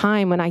at a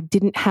time when I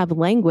didn't have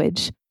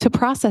language to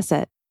process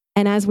it.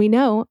 And as we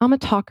know, I'm a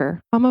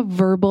talker. I'm a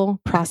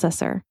verbal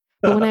processor.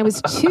 But when I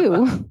was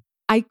 2,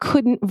 I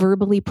couldn't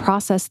verbally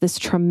process this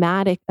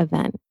traumatic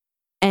event.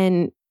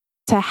 And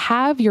to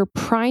have your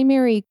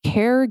primary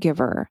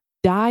caregiver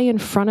die in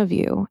front of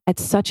you at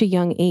such a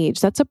young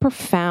age, that's a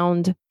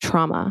profound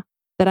trauma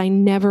that I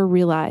never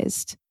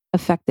realized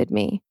affected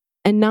me.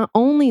 And not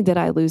only did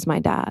I lose my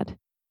dad,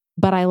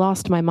 but I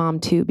lost my mom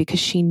too, because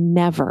she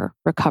never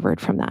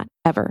recovered from that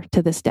ever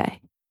to this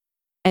day.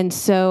 And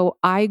so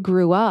I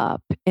grew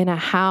up in a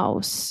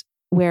house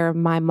where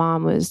my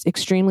mom was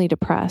extremely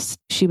depressed.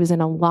 She was in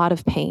a lot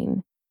of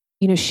pain.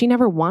 You know, she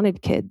never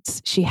wanted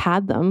kids. She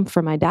had them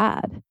for my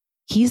dad.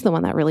 He's the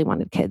one that really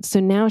wanted kids. So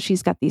now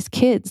she's got these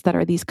kids that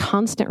are these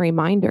constant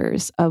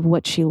reminders of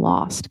what she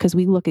lost because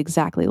we look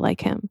exactly like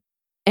him.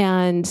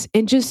 And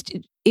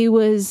it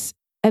was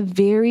a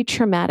very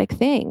traumatic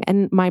thing.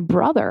 And my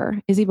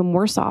brother is even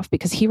worse off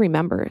because he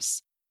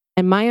remembers.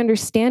 And my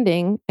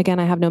understanding, again,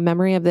 I have no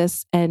memory of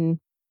this, and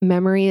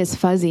memory is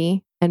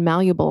fuzzy and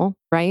malleable,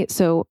 right?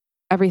 So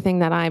everything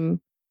that I'm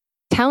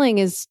telling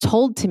is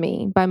told to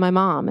me by my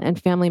mom and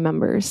family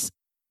members.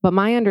 But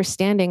my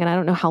understanding, and I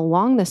don't know how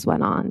long this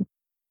went on,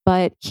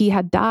 but he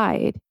had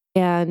died,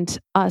 and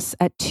us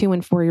at 2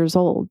 and 4 years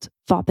old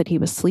thought that he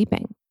was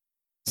sleeping.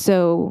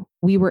 So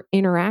we were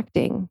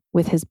interacting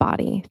with his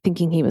body,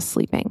 thinking he was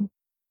sleeping.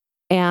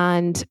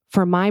 And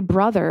for my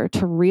brother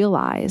to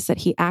realize that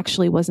he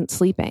actually wasn't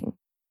sleeping,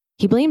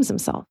 he blames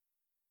himself,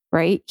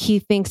 right? He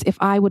thinks if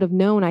I would have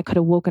known, I could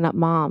have woken up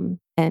mom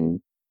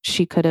and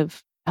she could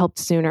have helped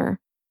sooner.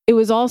 It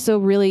was also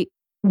really,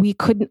 we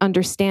couldn't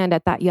understand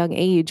at that young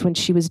age when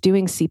she was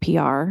doing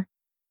CPR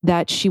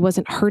that she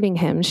wasn't hurting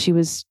him. She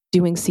was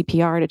doing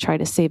CPR to try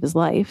to save his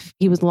life.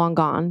 He was long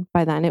gone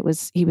by then.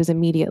 He was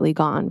immediately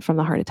gone from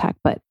the heart attack.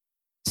 But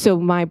so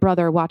my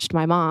brother watched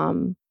my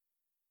mom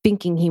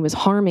thinking he was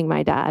harming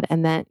my dad.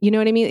 And then, you know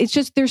what I mean? It's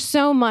just, there's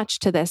so much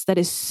to this that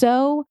is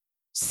so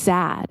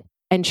sad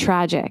and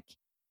tragic.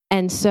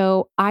 And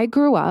so I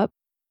grew up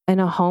in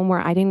a home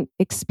where I didn't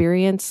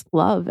experience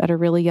love at a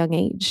really young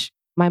age.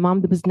 My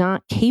mom was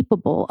not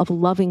capable of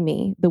loving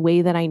me the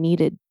way that I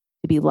needed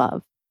to be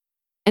loved.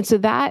 And so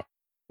that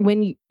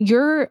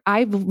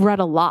I've read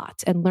a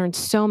lot and learned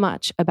so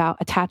much about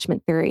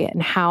attachment theory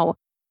and how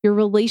your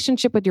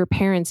relationship with your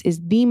parents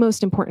is the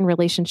most important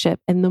relationship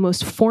and the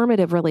most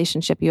formative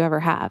relationship you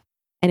ever have.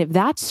 And if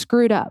that's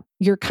screwed up,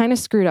 you're kind of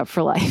screwed up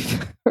for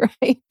life,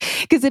 right?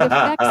 Because it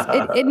affects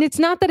it. And it's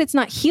not that it's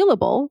not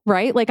healable,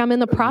 right? Like I'm in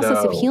the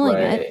process of healing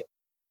it,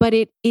 but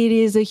it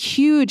is a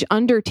huge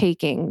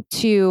undertaking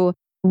to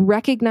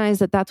recognize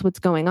that that's what's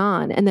going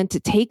on. And then to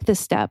take the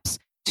steps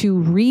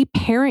to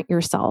reparent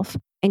yourself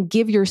and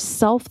give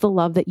yourself the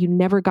love that you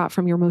never got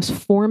from your most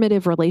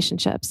formative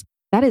relationships.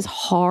 That is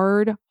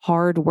hard,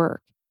 hard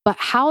work. But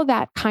how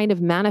that kind of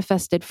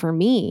manifested for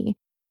me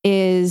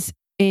is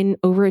in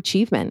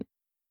overachievement.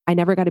 I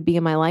never got a B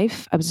in my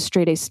life. I was a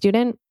straight A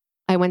student.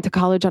 I went to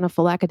college on a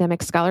full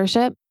academic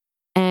scholarship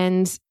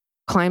and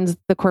climbed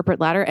the corporate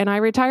ladder. And I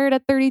retired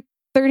at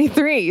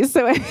 33.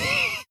 So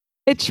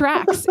it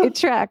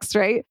tracks,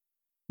 right?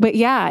 But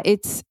yeah,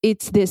 it's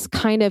this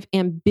kind of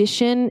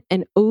ambition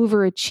and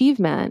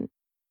overachievement,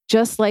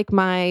 just like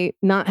my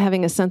not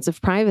having a sense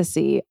of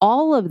privacy.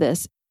 All of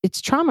this, it's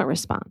trauma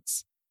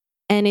response.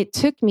 And it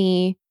took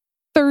me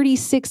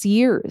 36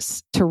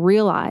 years to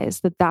realize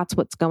that that's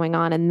what's going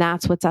on. And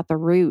that's what's at the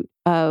root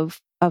of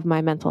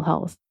my mental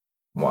health.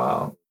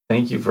 Wow.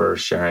 Thank you for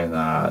sharing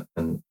that.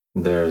 And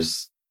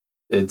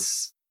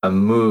it's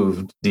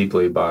moved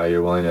deeply by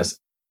your willingness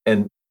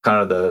and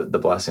kind of the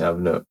blessing of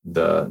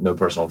no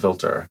personal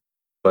filter.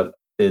 But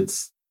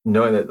it's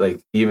knowing that,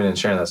 like, even in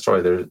sharing that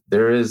story,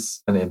 there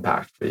is an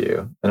impact for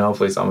you. And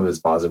hopefully some of it's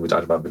positive. We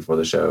talked about before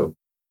the show,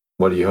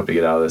 what do you hope to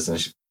get out of this?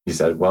 And you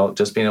said, well,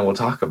 just being able to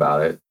talk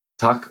about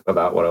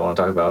what I want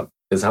to talk about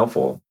is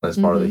helpful as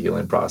part of the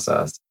healing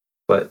process.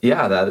 But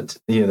yeah, that,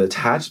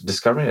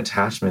 discovering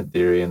attachment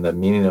theory and the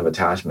meaning of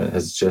attachment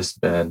has just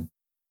been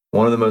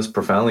one of the most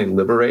profoundly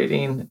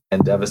liberating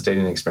and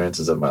devastating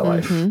experiences of my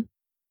life. And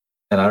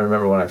I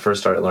remember when I first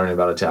started learning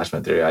about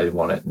attachment theory, I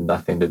wanted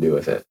nothing to do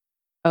with it.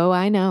 Oh,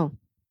 I know.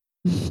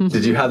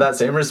 Did you have that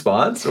same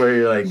response where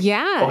you're like,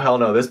 yeah, oh, hell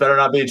no, this better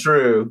not be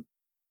true?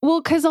 Well,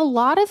 because a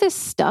lot of this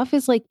stuff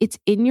is like, it's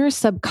in your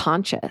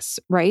subconscious,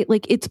 right?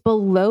 Like it's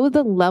below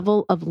the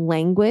level of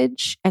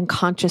language and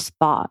conscious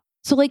thought.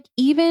 So like,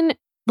 even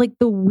like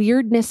the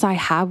weirdness I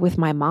have with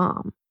my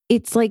mom,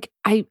 it's like,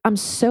 I'm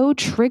so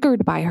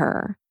triggered by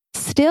her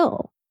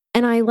still.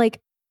 And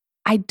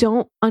I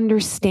don't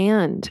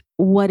understand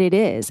what it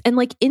is. And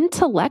like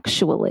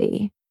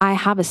intellectually, I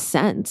have a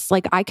sense,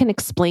 like I can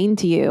explain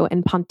to you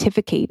and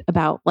pontificate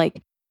about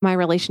like my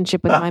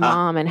relationship with my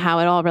mom and how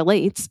it all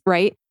relates,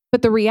 right?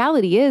 But the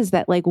reality is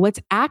that like what's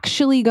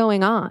actually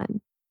going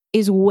on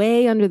is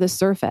way under the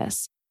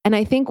surface. And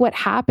I think what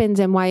happens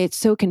and why it's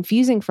so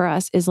confusing for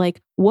us is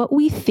like what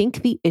we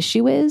think the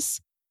issue is,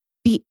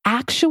 the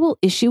actual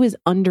issue is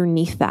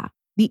underneath that.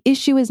 The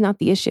issue is not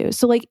the issue.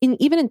 So like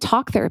even in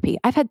talk therapy,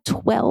 I've had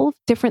 12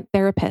 different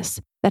therapists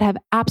that have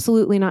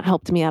absolutely not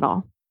helped me at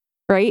all.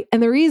 Right.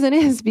 And the reason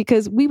is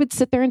because we would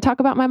sit there and talk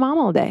about my mom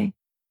all day.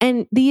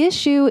 And the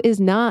issue is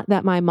not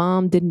that my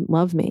mom didn't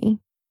love me.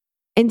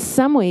 In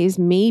some ways,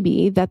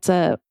 maybe that's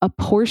a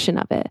portion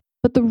of it.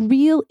 But the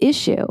real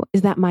issue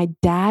is that my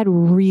dad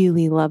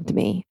really loved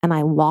me and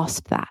I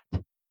lost that.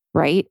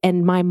 Right.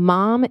 And my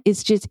mom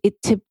is just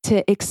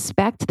to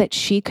expect that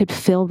she could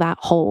fill that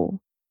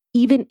hole,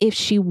 even if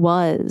she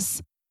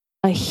was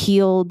a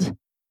healed,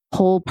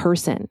 whole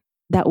person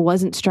that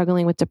wasn't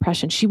struggling with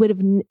depression. She would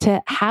have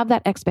to have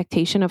that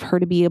expectation of her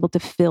to be able to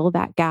fill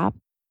that gap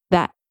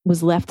that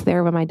was left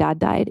there when my dad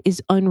died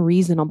is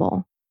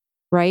unreasonable.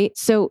 Right.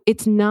 So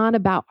it's not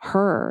about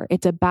her.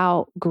 It's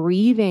about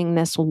grieving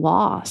this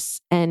loss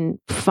and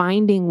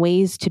finding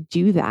ways to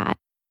do that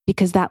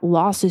because that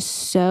loss is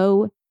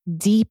so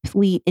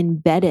deeply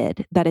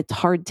embedded that it's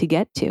hard to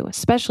get to,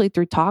 especially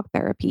through talk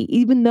therapy,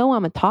 even though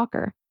I'm a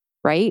talker,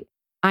 right?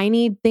 I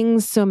need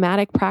things,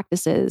 somatic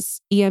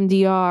practices,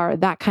 EMDR,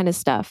 that kind of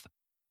stuff.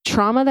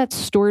 Trauma that's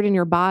stored in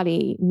your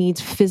body needs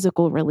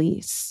physical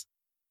release.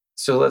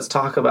 So let's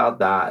talk about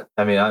that.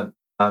 I mean,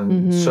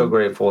 I'm so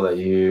grateful that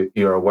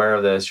you're aware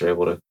of this, you're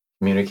able to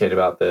communicate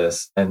about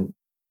this. And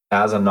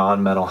as a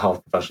non-mental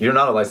health professional, you're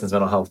not a licensed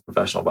mental health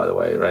professional, by the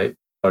way, right?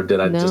 Or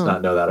did I just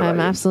not know that about you? I'm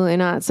absolutely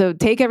not. So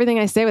take everything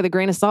I say with a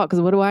grain of salt,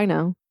 because what do I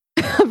know?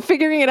 I'm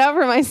figuring it out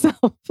for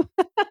myself.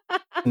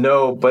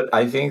 No, but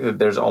I think that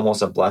there's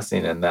almost a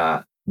blessing in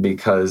that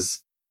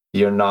because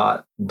you're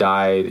not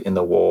dyed in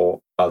the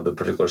wool of the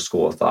particular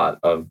school of thought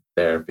of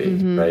therapy,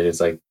 right? It's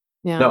like,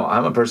 no,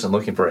 I'm a person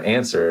looking for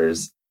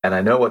answers and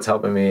I know what's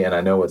helping me and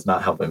I know what's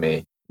not helping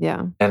me.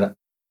 Yeah. And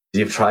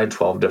you've tried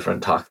 12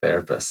 different talk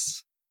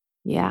therapists.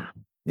 Yeah.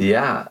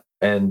 Yeah.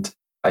 And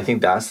I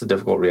think that's the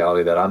difficult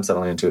reality that I'm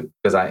settling into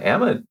because I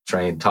am a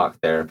trained talk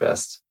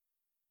therapist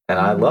and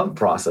I love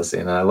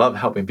processing and I love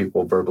helping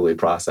people verbally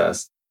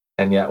process.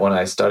 And yet when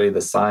I study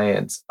the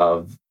science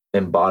of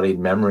embodied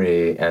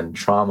memory and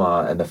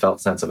trauma and the felt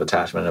sense of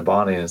attachment and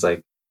bonding, it's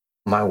like,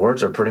 my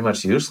words are pretty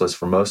much useless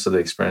for most of the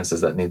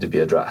experiences that need to be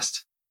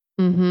addressed.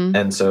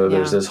 And so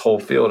there's this whole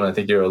field, and I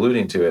think you're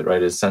alluding to it,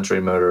 right? Is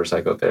sensory motor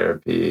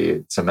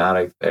psychotherapy,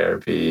 somatic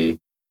therapy,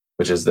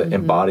 which is the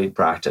embodied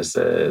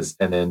practices.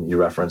 And then you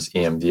reference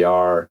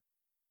EMDR,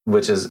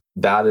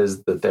 that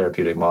is the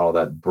therapeutic model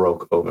that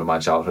broke open my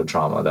childhood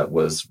trauma that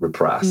was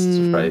repressed,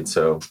 right?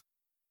 So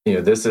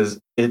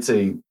it's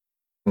a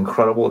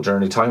incredible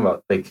journey. Talking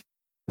about like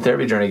the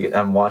therapy journey,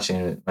 I'm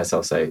watching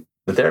myself say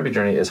the therapy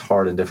journey is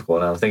hard and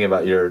difficult. And I'm thinking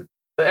about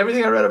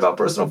everything I read about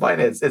personal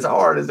finance. It's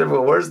hard, it's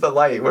difficult. Where's the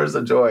light? Where's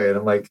the joy? And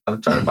I'm like,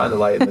 I'm trying to find the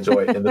light and the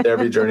joy in the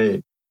therapy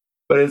journey.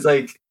 But it's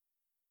like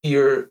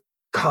you're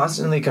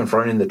constantly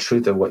confronting the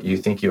truth of what you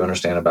think you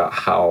understand about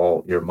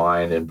how your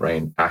mind and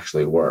brain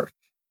actually work.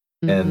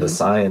 And the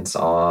science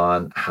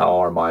on how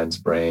our minds,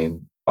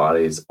 brain,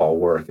 bodies all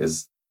work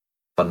is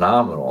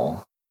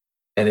phenomenal.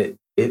 And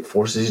it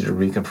forces you to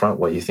reconfront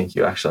what you think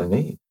you actually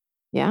need.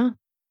 Yeah.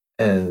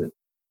 And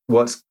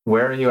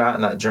where are you at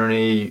in that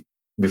journey?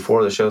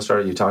 Before the show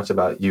started, you talked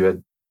about you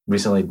had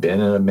recently been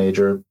in a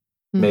major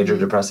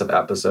depressive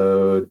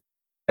episode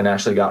and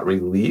actually got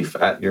relief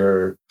at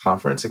your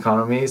conference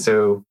economy.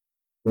 So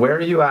where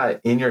are you at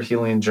in your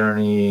healing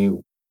journey?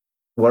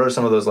 What are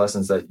some of those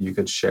lessons that you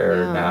could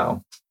share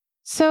now?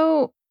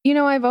 So,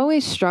 I've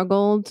always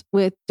struggled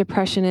with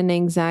depression and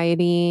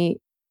anxiety,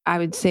 I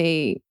would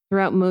say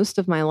throughout most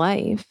of my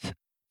life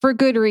for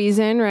good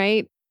reason,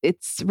 right?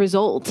 It's a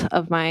result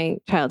of my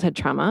childhood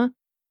trauma.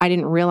 I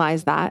didn't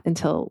realize that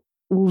until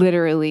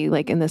literally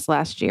like in this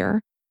last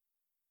year.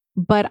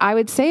 But I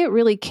would say it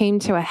really came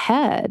to a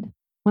head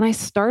when I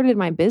started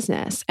my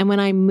business and when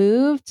I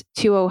moved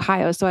to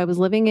Ohio. So I was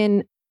living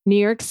in New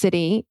York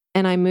City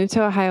and I moved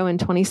to Ohio in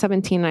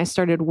 2017 and I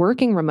started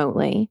working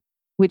remotely,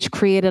 which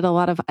created a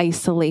lot of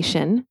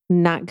isolation,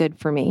 not good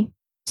for me.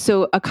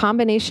 So a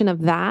combination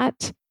of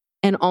that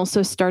and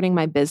also starting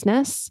my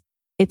business,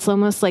 it's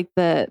almost like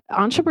the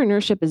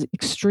entrepreneurship is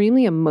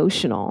extremely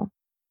emotional.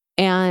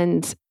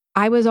 And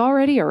I was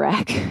already a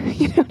wreck,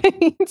 you know what I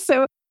mean?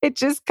 So it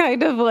just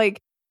kind of like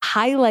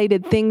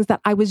highlighted things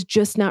that I was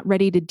just not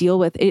ready to deal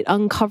with. It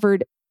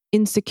uncovered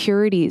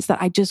insecurities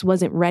that I just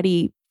wasn't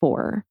ready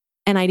for.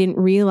 And I didn't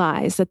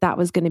realize that that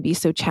was going to be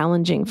so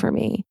challenging for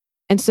me.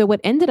 And so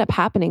what ended up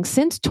happening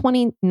since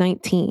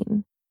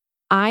 2019,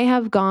 I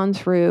have gone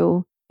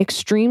through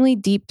extremely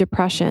deep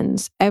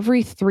depressions.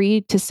 Every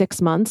 3 to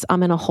 6 months,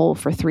 I'm in a hole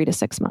for 3 to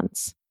 6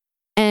 months.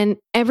 And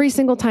every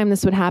single time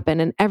this would happen,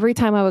 and every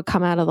time I would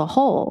come out of the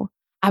hole,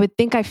 I would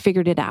think I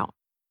figured it out.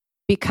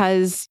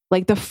 Because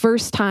like the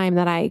first time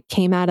that I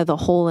came out of the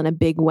hole in a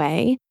big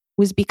way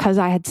was because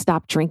I had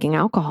stopped drinking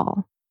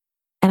alcohol.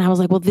 And I was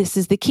like, well, this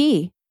is the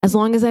key. As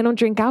long as I don't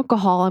drink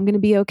alcohol, I'm going to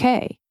be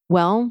okay.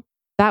 Well,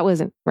 that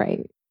wasn't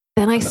right.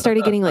 Then I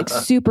started getting like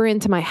super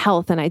into my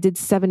health and I did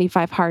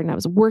 75 hard and I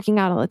was working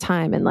out all the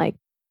time and like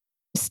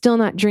still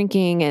not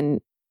drinking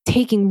and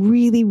taking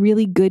really,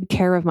 really good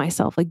care of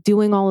myself, like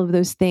doing all of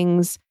those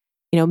things,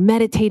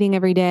 meditating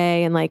every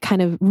day and like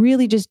kind of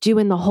really just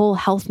doing the whole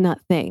health nut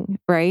thing.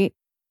 Right.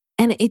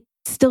 And it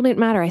still didn't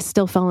matter. I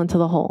still fell into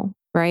the hole.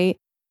 Right.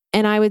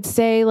 And I would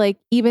say like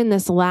even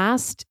this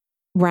last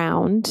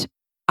round,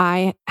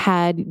 I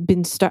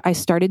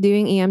started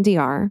doing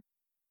EMDR.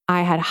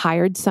 I had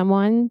hired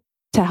someone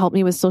to help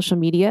me with social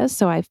media.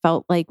 So I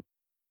felt like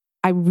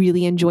I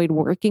really enjoyed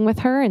working with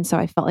her. And so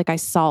I felt like I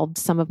solved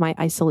some of my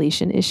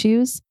isolation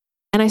issues.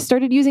 And I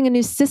started using a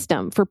new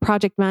system for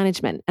project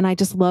management. And I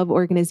just love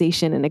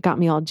organization and it got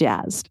me all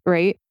jazzed.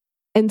 Right.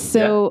 And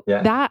so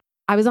that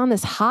I was on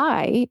this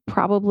high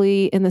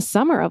probably in the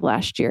summer of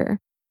last year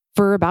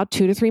for about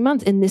 2 to 3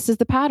 months. And this is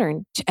the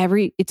pattern.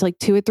 It's like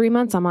 2 or 3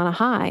 months, I'm on a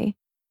high.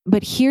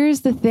 But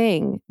here's the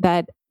thing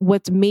that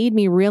what's made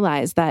me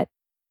realize that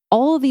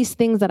all of these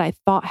things that I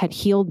thought had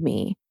healed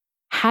me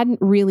hadn't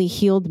really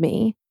healed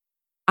me.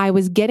 I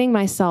was getting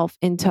myself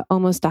into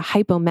almost a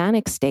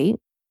hypomanic state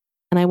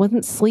and I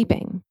wasn't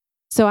sleeping.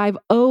 So I've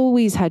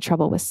always had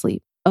trouble with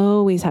sleep,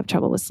 always have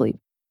trouble with sleep.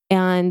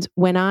 And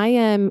when I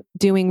am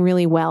doing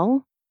really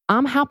well,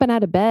 I'm hopping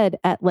out of bed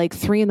at like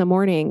 3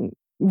 a.m,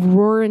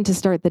 roaring to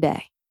start the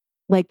day.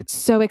 Like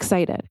so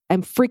excited.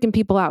 I'm freaking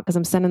people out because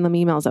I'm sending them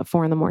emails at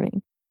 4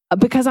 a.m.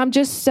 because I'm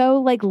just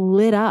so like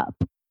lit up.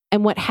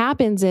 And what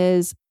happens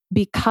is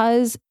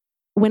because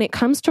when it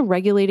comes to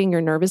regulating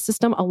your nervous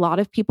system, a lot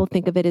of people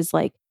think of it as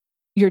like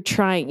you're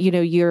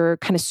you're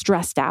kind of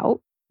stressed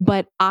out.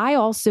 But I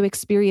also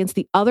experience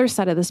the other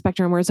side of the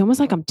spectrum where it's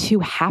almost like I'm too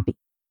happy.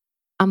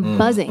 I'm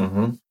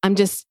buzzing.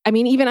 Mm-hmm.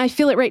 Even I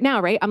feel it right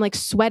now, right? I'm like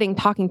sweating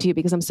talking to you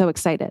because I'm so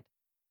excited.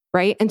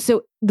 Right. And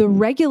so the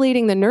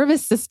regulating the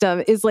nervous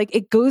system is like,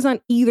 it goes on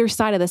either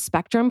side of the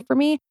spectrum for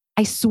me.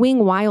 I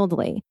swing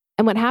wildly.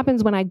 And what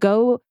happens when I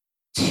go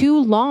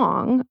too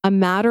long, a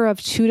matter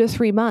of 2 to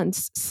 3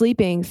 months,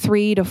 sleeping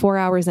 3 to 4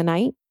 hours a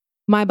night,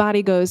 my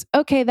body goes,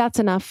 okay, that's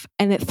enough.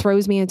 And it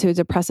throws me into a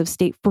depressive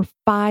state for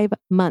 5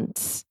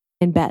 months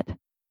in bed.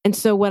 And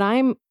so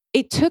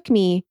it took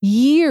me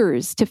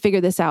years to figure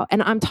this out.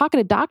 And I'm talking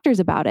to doctors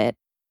about it.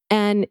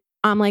 And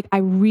I'm like, I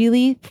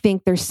really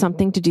think there's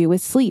something to do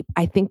with sleep.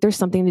 I think there's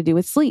something to do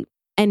with sleep.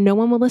 And no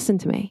one will listen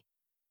to me.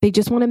 They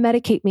just want to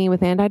medicate me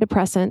with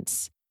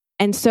antidepressants.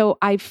 And so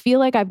I feel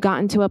like I've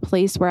gotten to a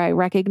place where I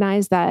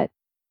recognize that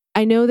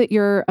I know that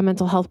you're a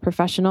mental health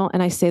professional.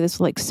 And I say this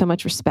with like so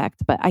much respect,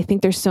 but I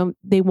think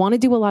they want to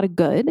do a lot of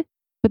good,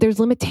 but there's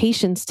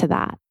limitations to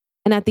that.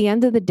 And at the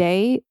end of the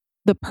day,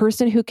 the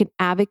person who can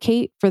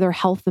advocate for their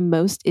health the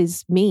most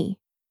is me,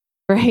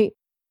 right?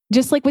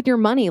 Just like with your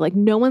money, like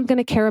no one's going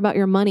to care about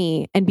your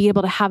money and be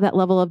able to have that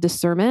level of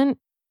discernment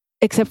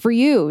except for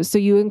you. So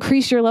you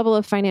increase your level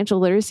of financial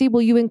literacy.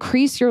 Well, you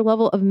increase your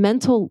level of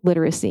mental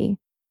literacy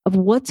of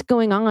what's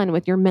going on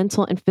with your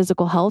mental and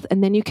physical health.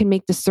 And then you can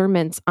make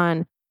discernments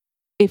on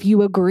if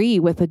you agree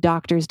with the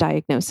doctor's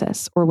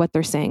diagnosis or what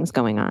they're saying is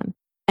going on.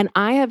 And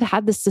I have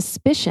had the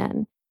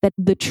suspicion that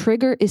the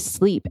trigger is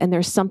sleep and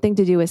there's something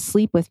to do with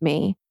sleep with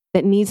me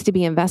that needs to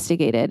be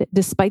investigated,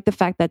 despite the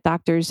fact that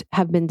doctors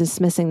have been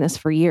dismissing this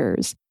for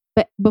years.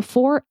 But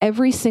before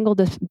every single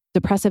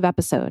depressive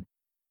episode,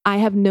 I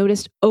have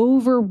noticed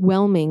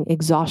overwhelming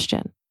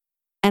exhaustion.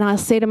 And I'll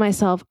say to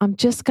myself, I'm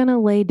just going to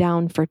lay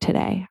down for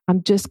today.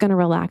 I'm just going to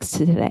relax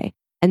today.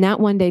 And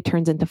that one day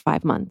turns into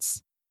 5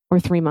 months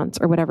or 3 months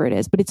or whatever it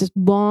is. But it's this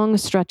long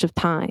stretch of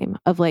time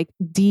of like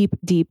deep,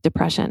 deep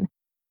depression.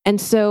 And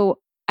so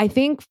I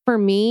think for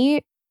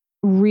me,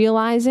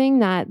 realizing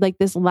that like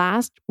this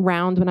last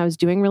round when I was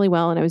doing really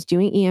well and I was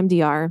doing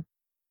EMDR,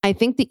 I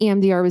think the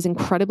EMDR was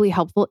incredibly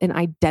helpful in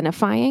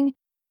identifying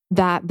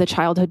that the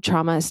childhood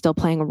trauma is still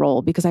playing a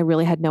role because I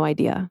really had no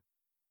idea.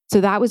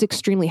 So that was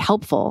extremely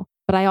helpful.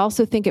 But I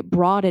also think it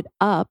brought it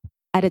up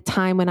at a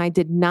time when I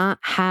did not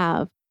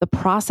have the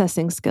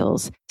processing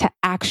skills to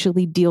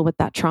actually deal with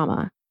that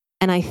trauma.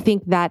 And I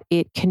think that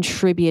it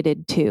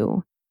contributed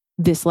to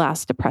this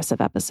last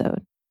depressive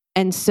episode.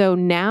 And so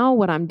now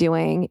what I'm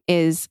doing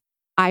is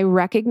I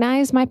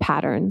recognize my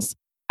patterns.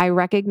 I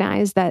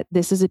recognize that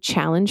this is a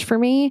challenge for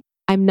me.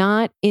 I'm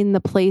not in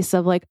the place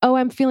of like, oh,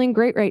 I'm feeling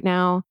great right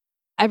now.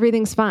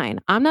 Everything's fine.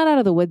 I'm not out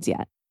of the woods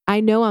yet. I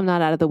know I'm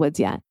not out of the woods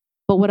yet.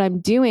 But what I'm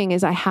doing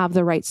is I have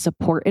the right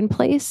support in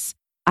place.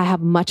 I have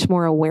much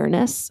more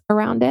awareness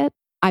around it.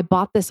 I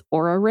bought this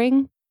Aura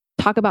ring.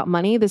 Talk about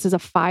money. This is a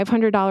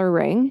 $500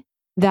 ring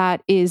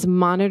that is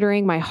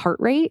monitoring my heart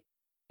rate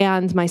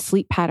and my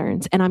sleep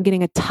patterns. And I'm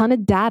getting a ton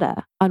of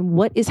data on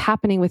what is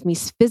happening with me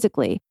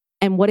physically.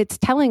 And what it's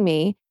telling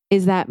me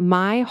is that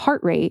my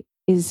heart rate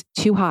is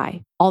too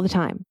high all the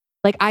time.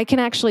 Like I can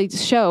actually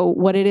show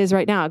what it is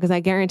right now because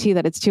I guarantee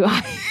that it's too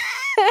high.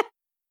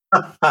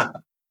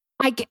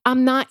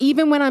 I'm not,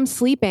 even when I'm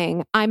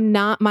sleeping,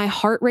 my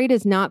heart rate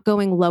is not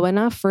going low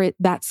enough for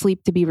that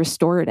sleep to be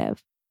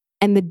restorative.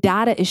 And the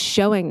data is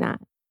showing that,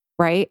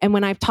 right? And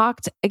when I've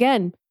talked,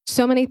 again,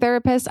 so many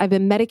therapists, I've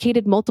been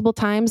medicated multiple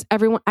times.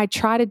 I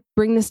try to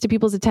bring this to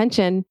people's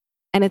attention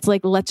and it's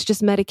like, let's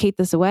just medicate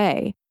this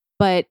away.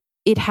 But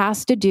it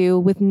has to do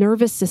with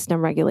nervous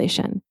system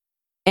regulation.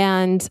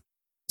 And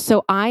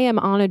so I am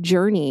on a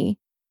journey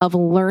of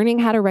learning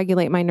how to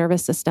regulate my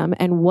nervous system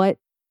and what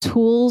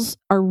tools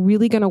are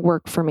really going to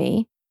work for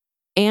me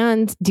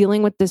and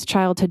dealing with this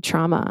childhood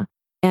trauma.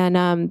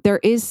 And there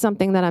is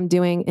something that I'm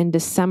doing in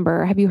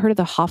December. Have you heard of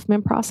the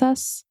Hoffman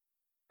process?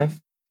 I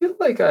feel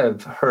like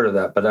I've heard of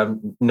that, but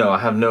I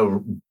have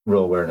no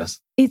real awareness.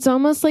 It's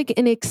almost like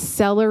an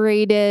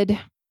accelerated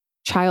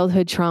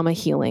childhood trauma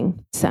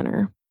healing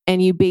center.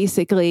 And you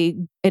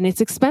basically, and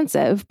it's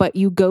expensive, but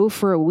you go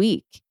for a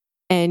week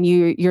and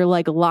you're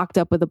like locked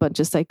up with a bunch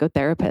of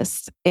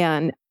psychotherapists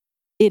and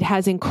it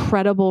has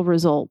incredible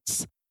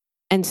results.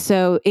 And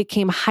so it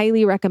came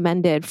highly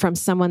recommended from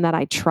someone that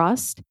I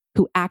trust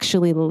who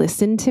actually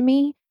listened to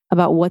me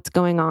about what's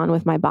going on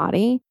with my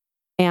body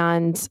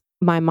and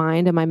my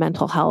mind and my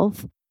mental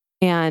health.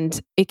 And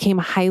it came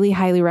highly,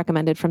 highly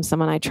recommended from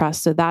someone I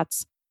trust. So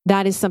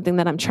that is something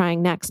that I'm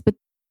trying next, but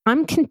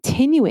I'm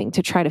continuing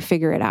to try to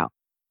figure it out,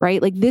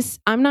 right? Like this,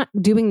 I'm not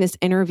doing this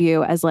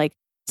interview as like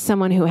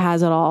someone who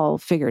has it all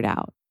figured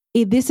out.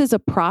 This is a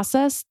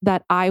process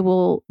that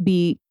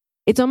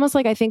it's almost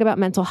like I think about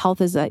mental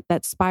health as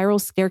that spiral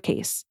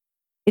staircase.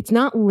 It's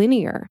not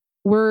linear.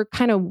 We're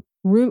kind of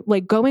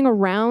like going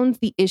around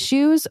the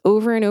issues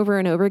over and over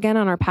and over again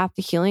on our path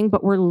to healing,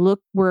 but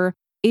we're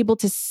able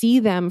to see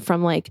them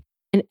from like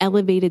an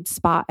elevated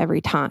spot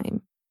every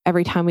time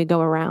we go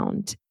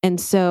around.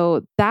 And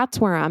so that's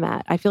where I'm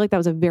at. I feel like that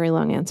was a very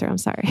long answer. I'm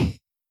sorry.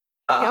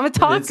 I'm a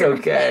talker. It's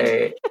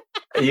okay.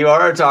 You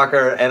are a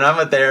talker and I'm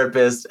a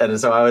therapist. And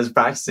so I was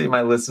practicing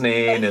my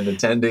listening and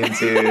attending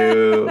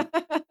to,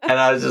 and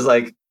I was just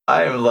like,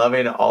 I am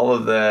loving all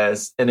of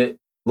this. And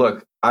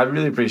look, I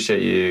really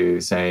appreciate you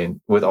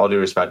saying, with all due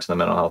respect to the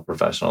mental health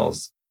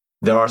professionals,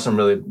 there are some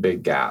really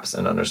big gaps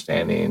in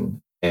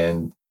understanding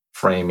and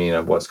framing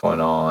of what's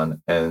going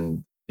on.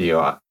 And,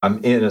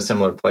 I'm in a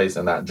similar place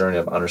in that journey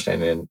of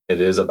understanding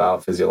it is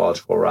about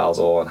physiological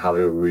arousal and how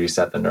to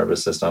reset the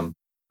nervous system.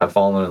 I've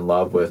fallen in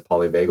love with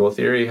polyvagal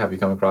theory. Have you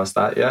come across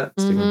that yet?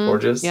 Stephen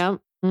Porges? Yeah.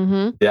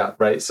 Mm-hmm. Yeah,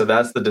 right. So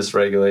that's the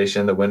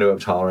dysregulation, the window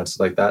of tolerance.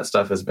 Like that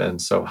stuff has been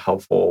so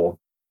helpful.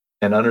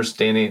 And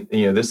understanding,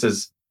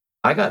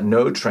 I got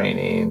no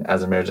training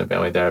as a marriage and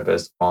family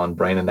therapist on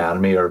brain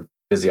anatomy or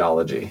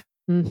physiology.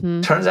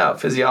 Mm-hmm. Turns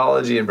out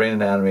physiology and brain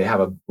anatomy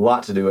have a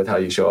lot to do with how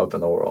you show up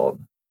in the world.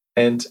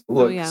 And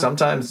look,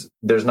 sometimes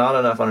there's not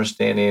enough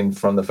understanding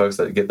from the folks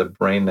that get the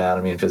brain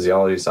anatomy and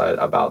physiology side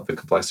about the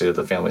complexity of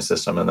the family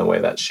system and the way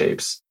that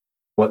shapes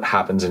what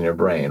happens in your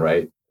brain,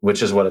 right?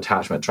 which is what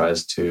attachment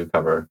tries to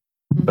cover.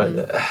 Mm-hmm.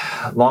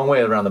 But long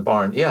way around the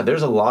barn. Yeah,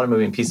 there's a lot of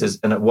moving pieces.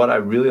 And what I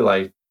really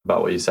like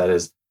about what you said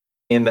is,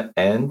 in the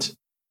end,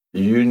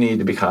 you need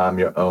to become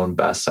your own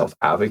best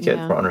self-advocate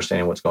for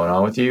understanding what's going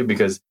on with you.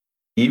 Because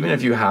even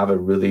if you have a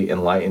really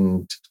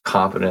enlightened,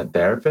 competent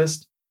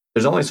therapist,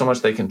 there's only so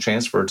much they can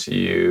transfer to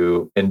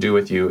you and do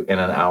with you in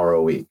an hour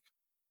a week.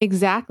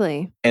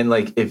 Exactly. And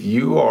like, if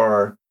you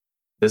are,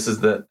 this is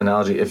the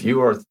analogy, if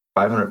you are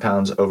 500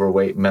 pounds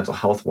overweight mental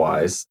health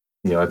wise,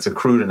 it's a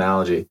crude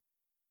analogy.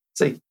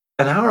 It's like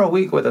an hour a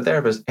week with a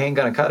therapist ain't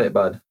going to cut it,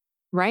 bud.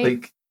 Right.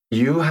 Like,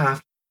 you have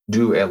to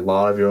do a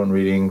lot of your own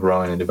reading,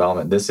 growing, and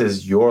development. This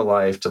is your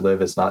life to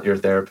live. It's not your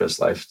therapist's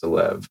life to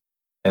live.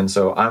 And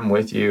so I'm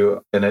with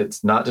you. And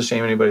it's not to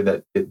shame anybody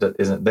that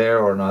isn't there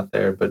or not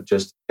there, but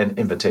just an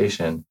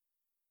invitation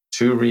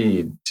to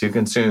read, to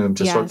consume,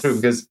 to sort through.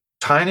 Because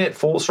tying it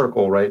full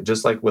circle, right?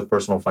 Just like with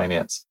personal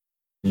finance,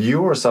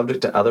 you are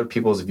subject to other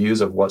people's views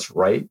of what's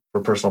right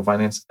for personal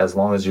finance as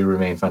long as you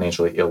remain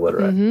financially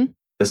illiterate. Mm-hmm.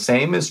 The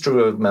same is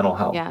true of mental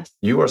health. Yes.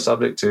 You are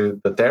subject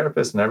to the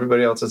therapist and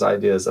everybody else's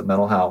ideas of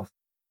mental health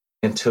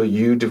until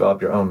you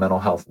develop your own mental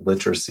health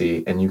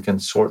literacy and you can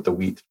sort the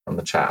wheat from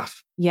the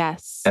chaff.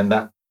 Yes.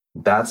 And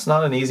that's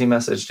not an easy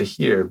message to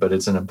hear, but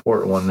it's an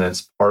important one, and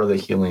it's part of the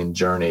healing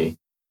journey.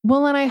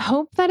 Well, and I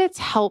hope that it's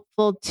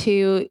helpful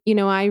to,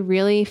 I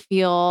really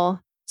feel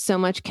so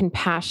much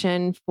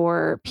compassion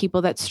for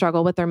people that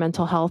struggle with their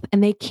mental health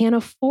and they can't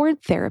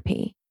afford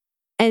therapy.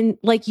 And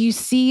like you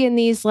see in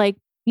these,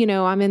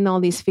 I'm in all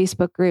these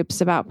Facebook groups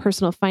about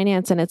personal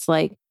finance, and it's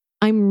like,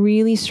 I'm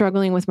really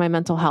struggling with my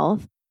mental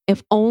health.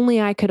 If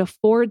only I could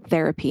afford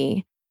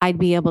therapy, I'd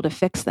be able to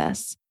fix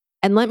this.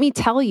 And let me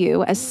tell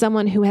you, as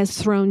someone who has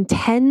thrown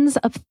tens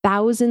of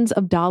thousands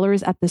of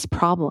dollars at this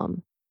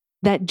problem,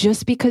 that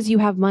just because you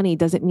have money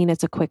doesn't mean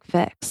it's a quick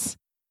fix,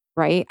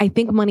 right? I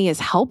think money is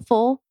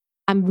helpful.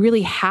 I'm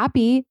really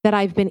happy that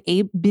I've been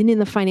in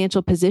the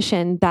financial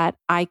position that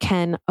I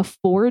can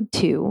afford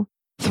to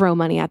throw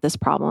money at this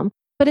problem.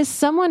 But as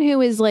someone who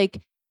is like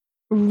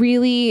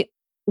really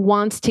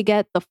wants to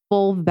get the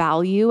full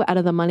value out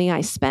of the money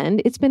I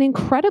spend, it's been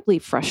incredibly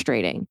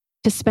frustrating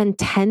to spend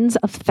tens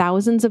of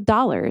thousands of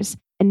dollars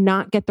and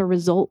not get the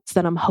results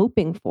that I'm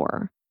hoping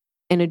for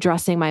in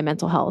addressing my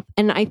mental health.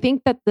 And I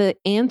think that the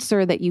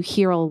answer that you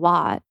hear a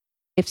lot,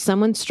 if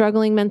someone's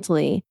struggling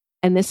mentally,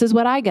 and this is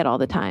what I get all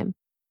the time,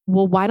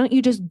 well, why don't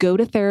you just go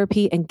to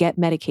therapy and get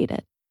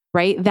medicated,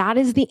 right? That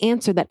is the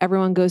answer that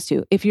everyone goes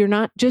to. If you're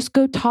not, just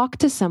go talk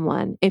to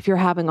someone if you're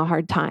having a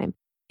hard time.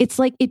 It's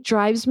like, it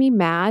drives me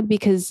mad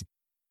because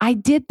I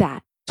did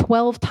that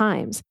 12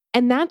 times.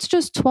 And that's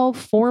just 12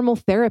 formal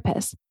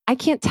therapists. I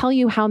can't tell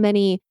you how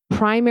many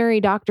primary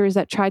doctors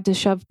that tried to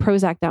shove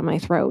Prozac down my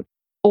throat,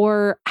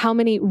 or how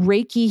many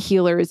Reiki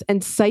healers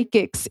and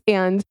psychics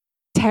and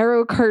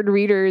tarot card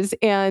readers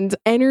and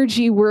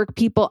energy work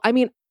people. I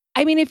mean,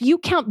 if you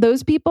count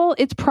those people,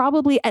 it's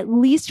probably at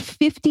least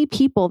 50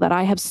 people that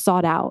I have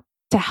sought out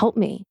to help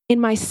me in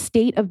my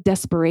state of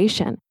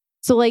desperation.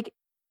 So like,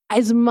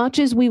 as much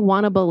as we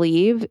want to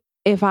believe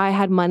if I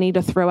had money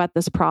to throw at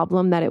this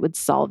problem that it would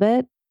solve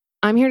it,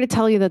 I'm here to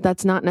tell you that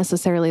that's not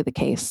necessarily the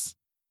case.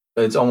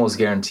 It's almost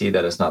guaranteed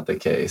that it's not the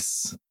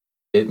case.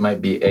 It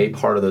might be a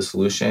part of the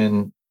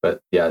solution,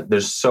 but yeah,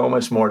 there's so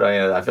much more,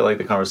 Diana. I feel like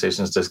the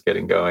conversation is just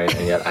getting going,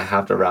 and yet I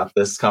have to wrap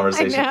this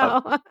conversation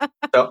up.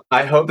 So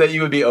I hope that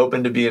you would be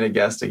open to being a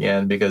guest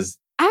again, because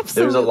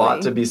there's a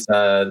lot to be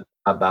said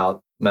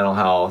about mental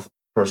health,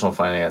 personal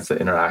finance, the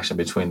interaction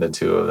between the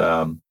two of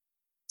them.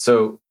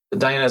 So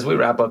Diana, as we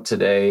wrap up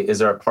today, is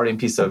there a parting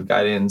piece of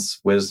guidance,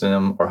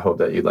 wisdom, or hope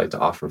that you'd like to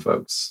offer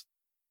folks?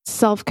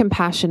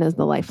 Self-compassion is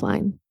the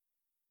lifeline.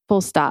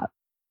 Full stop.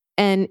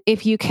 And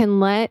if you can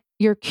let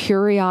your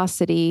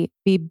curiosity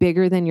be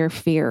bigger than your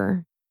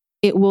fear,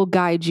 it will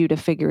guide you to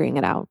figuring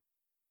it out.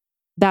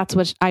 That's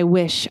what I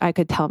wish I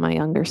could tell my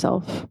younger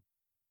self.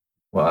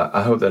 Well,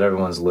 I hope that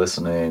everyone's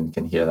listening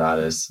can hear that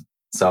as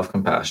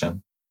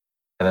self-compassion.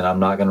 And then I'm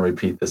not going to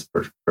repeat this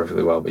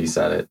perfectly well, but you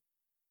said it.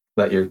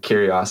 Let your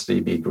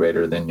curiosity be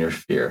greater than your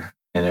fear,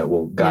 and it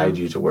will guide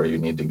you to where you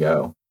need to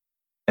go.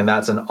 And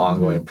that's an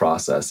ongoing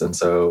process. And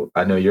so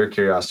I know your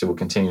curiosity will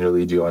continue to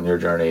lead you on your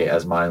journey,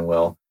 as mine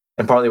will,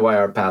 and partly why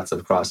our paths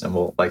have crossed and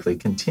will likely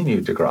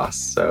continue to cross.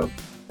 So,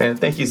 and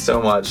thank you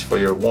so much for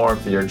your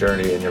warmth, your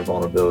journey, and your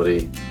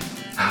vulnerability.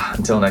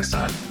 Until next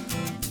time.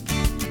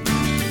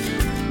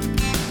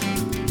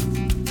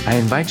 I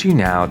invite you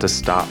now to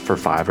stop for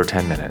 5 or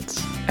 10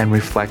 minutes and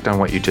reflect on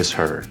what you just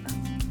heard.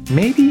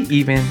 Maybe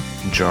even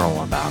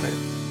journal about it.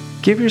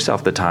 Give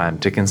yourself the time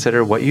to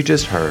consider what you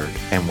just heard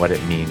and what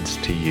it means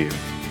to you.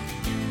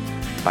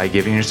 By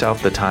giving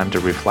yourself the time to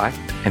reflect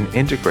and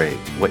integrate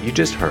what you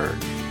just heard,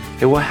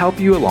 it will help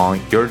you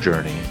along your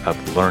journey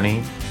of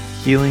learning,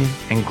 healing,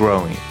 and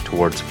growing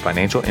towards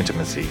financial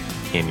intimacy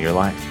in your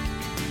life.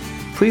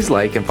 Please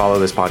like and follow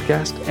this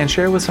podcast and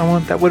share with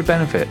someone that would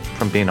benefit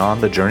from being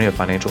on the journey of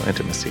financial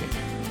intimacy.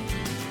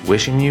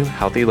 Wishing you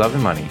healthy love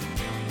and money,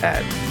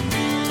 Ed.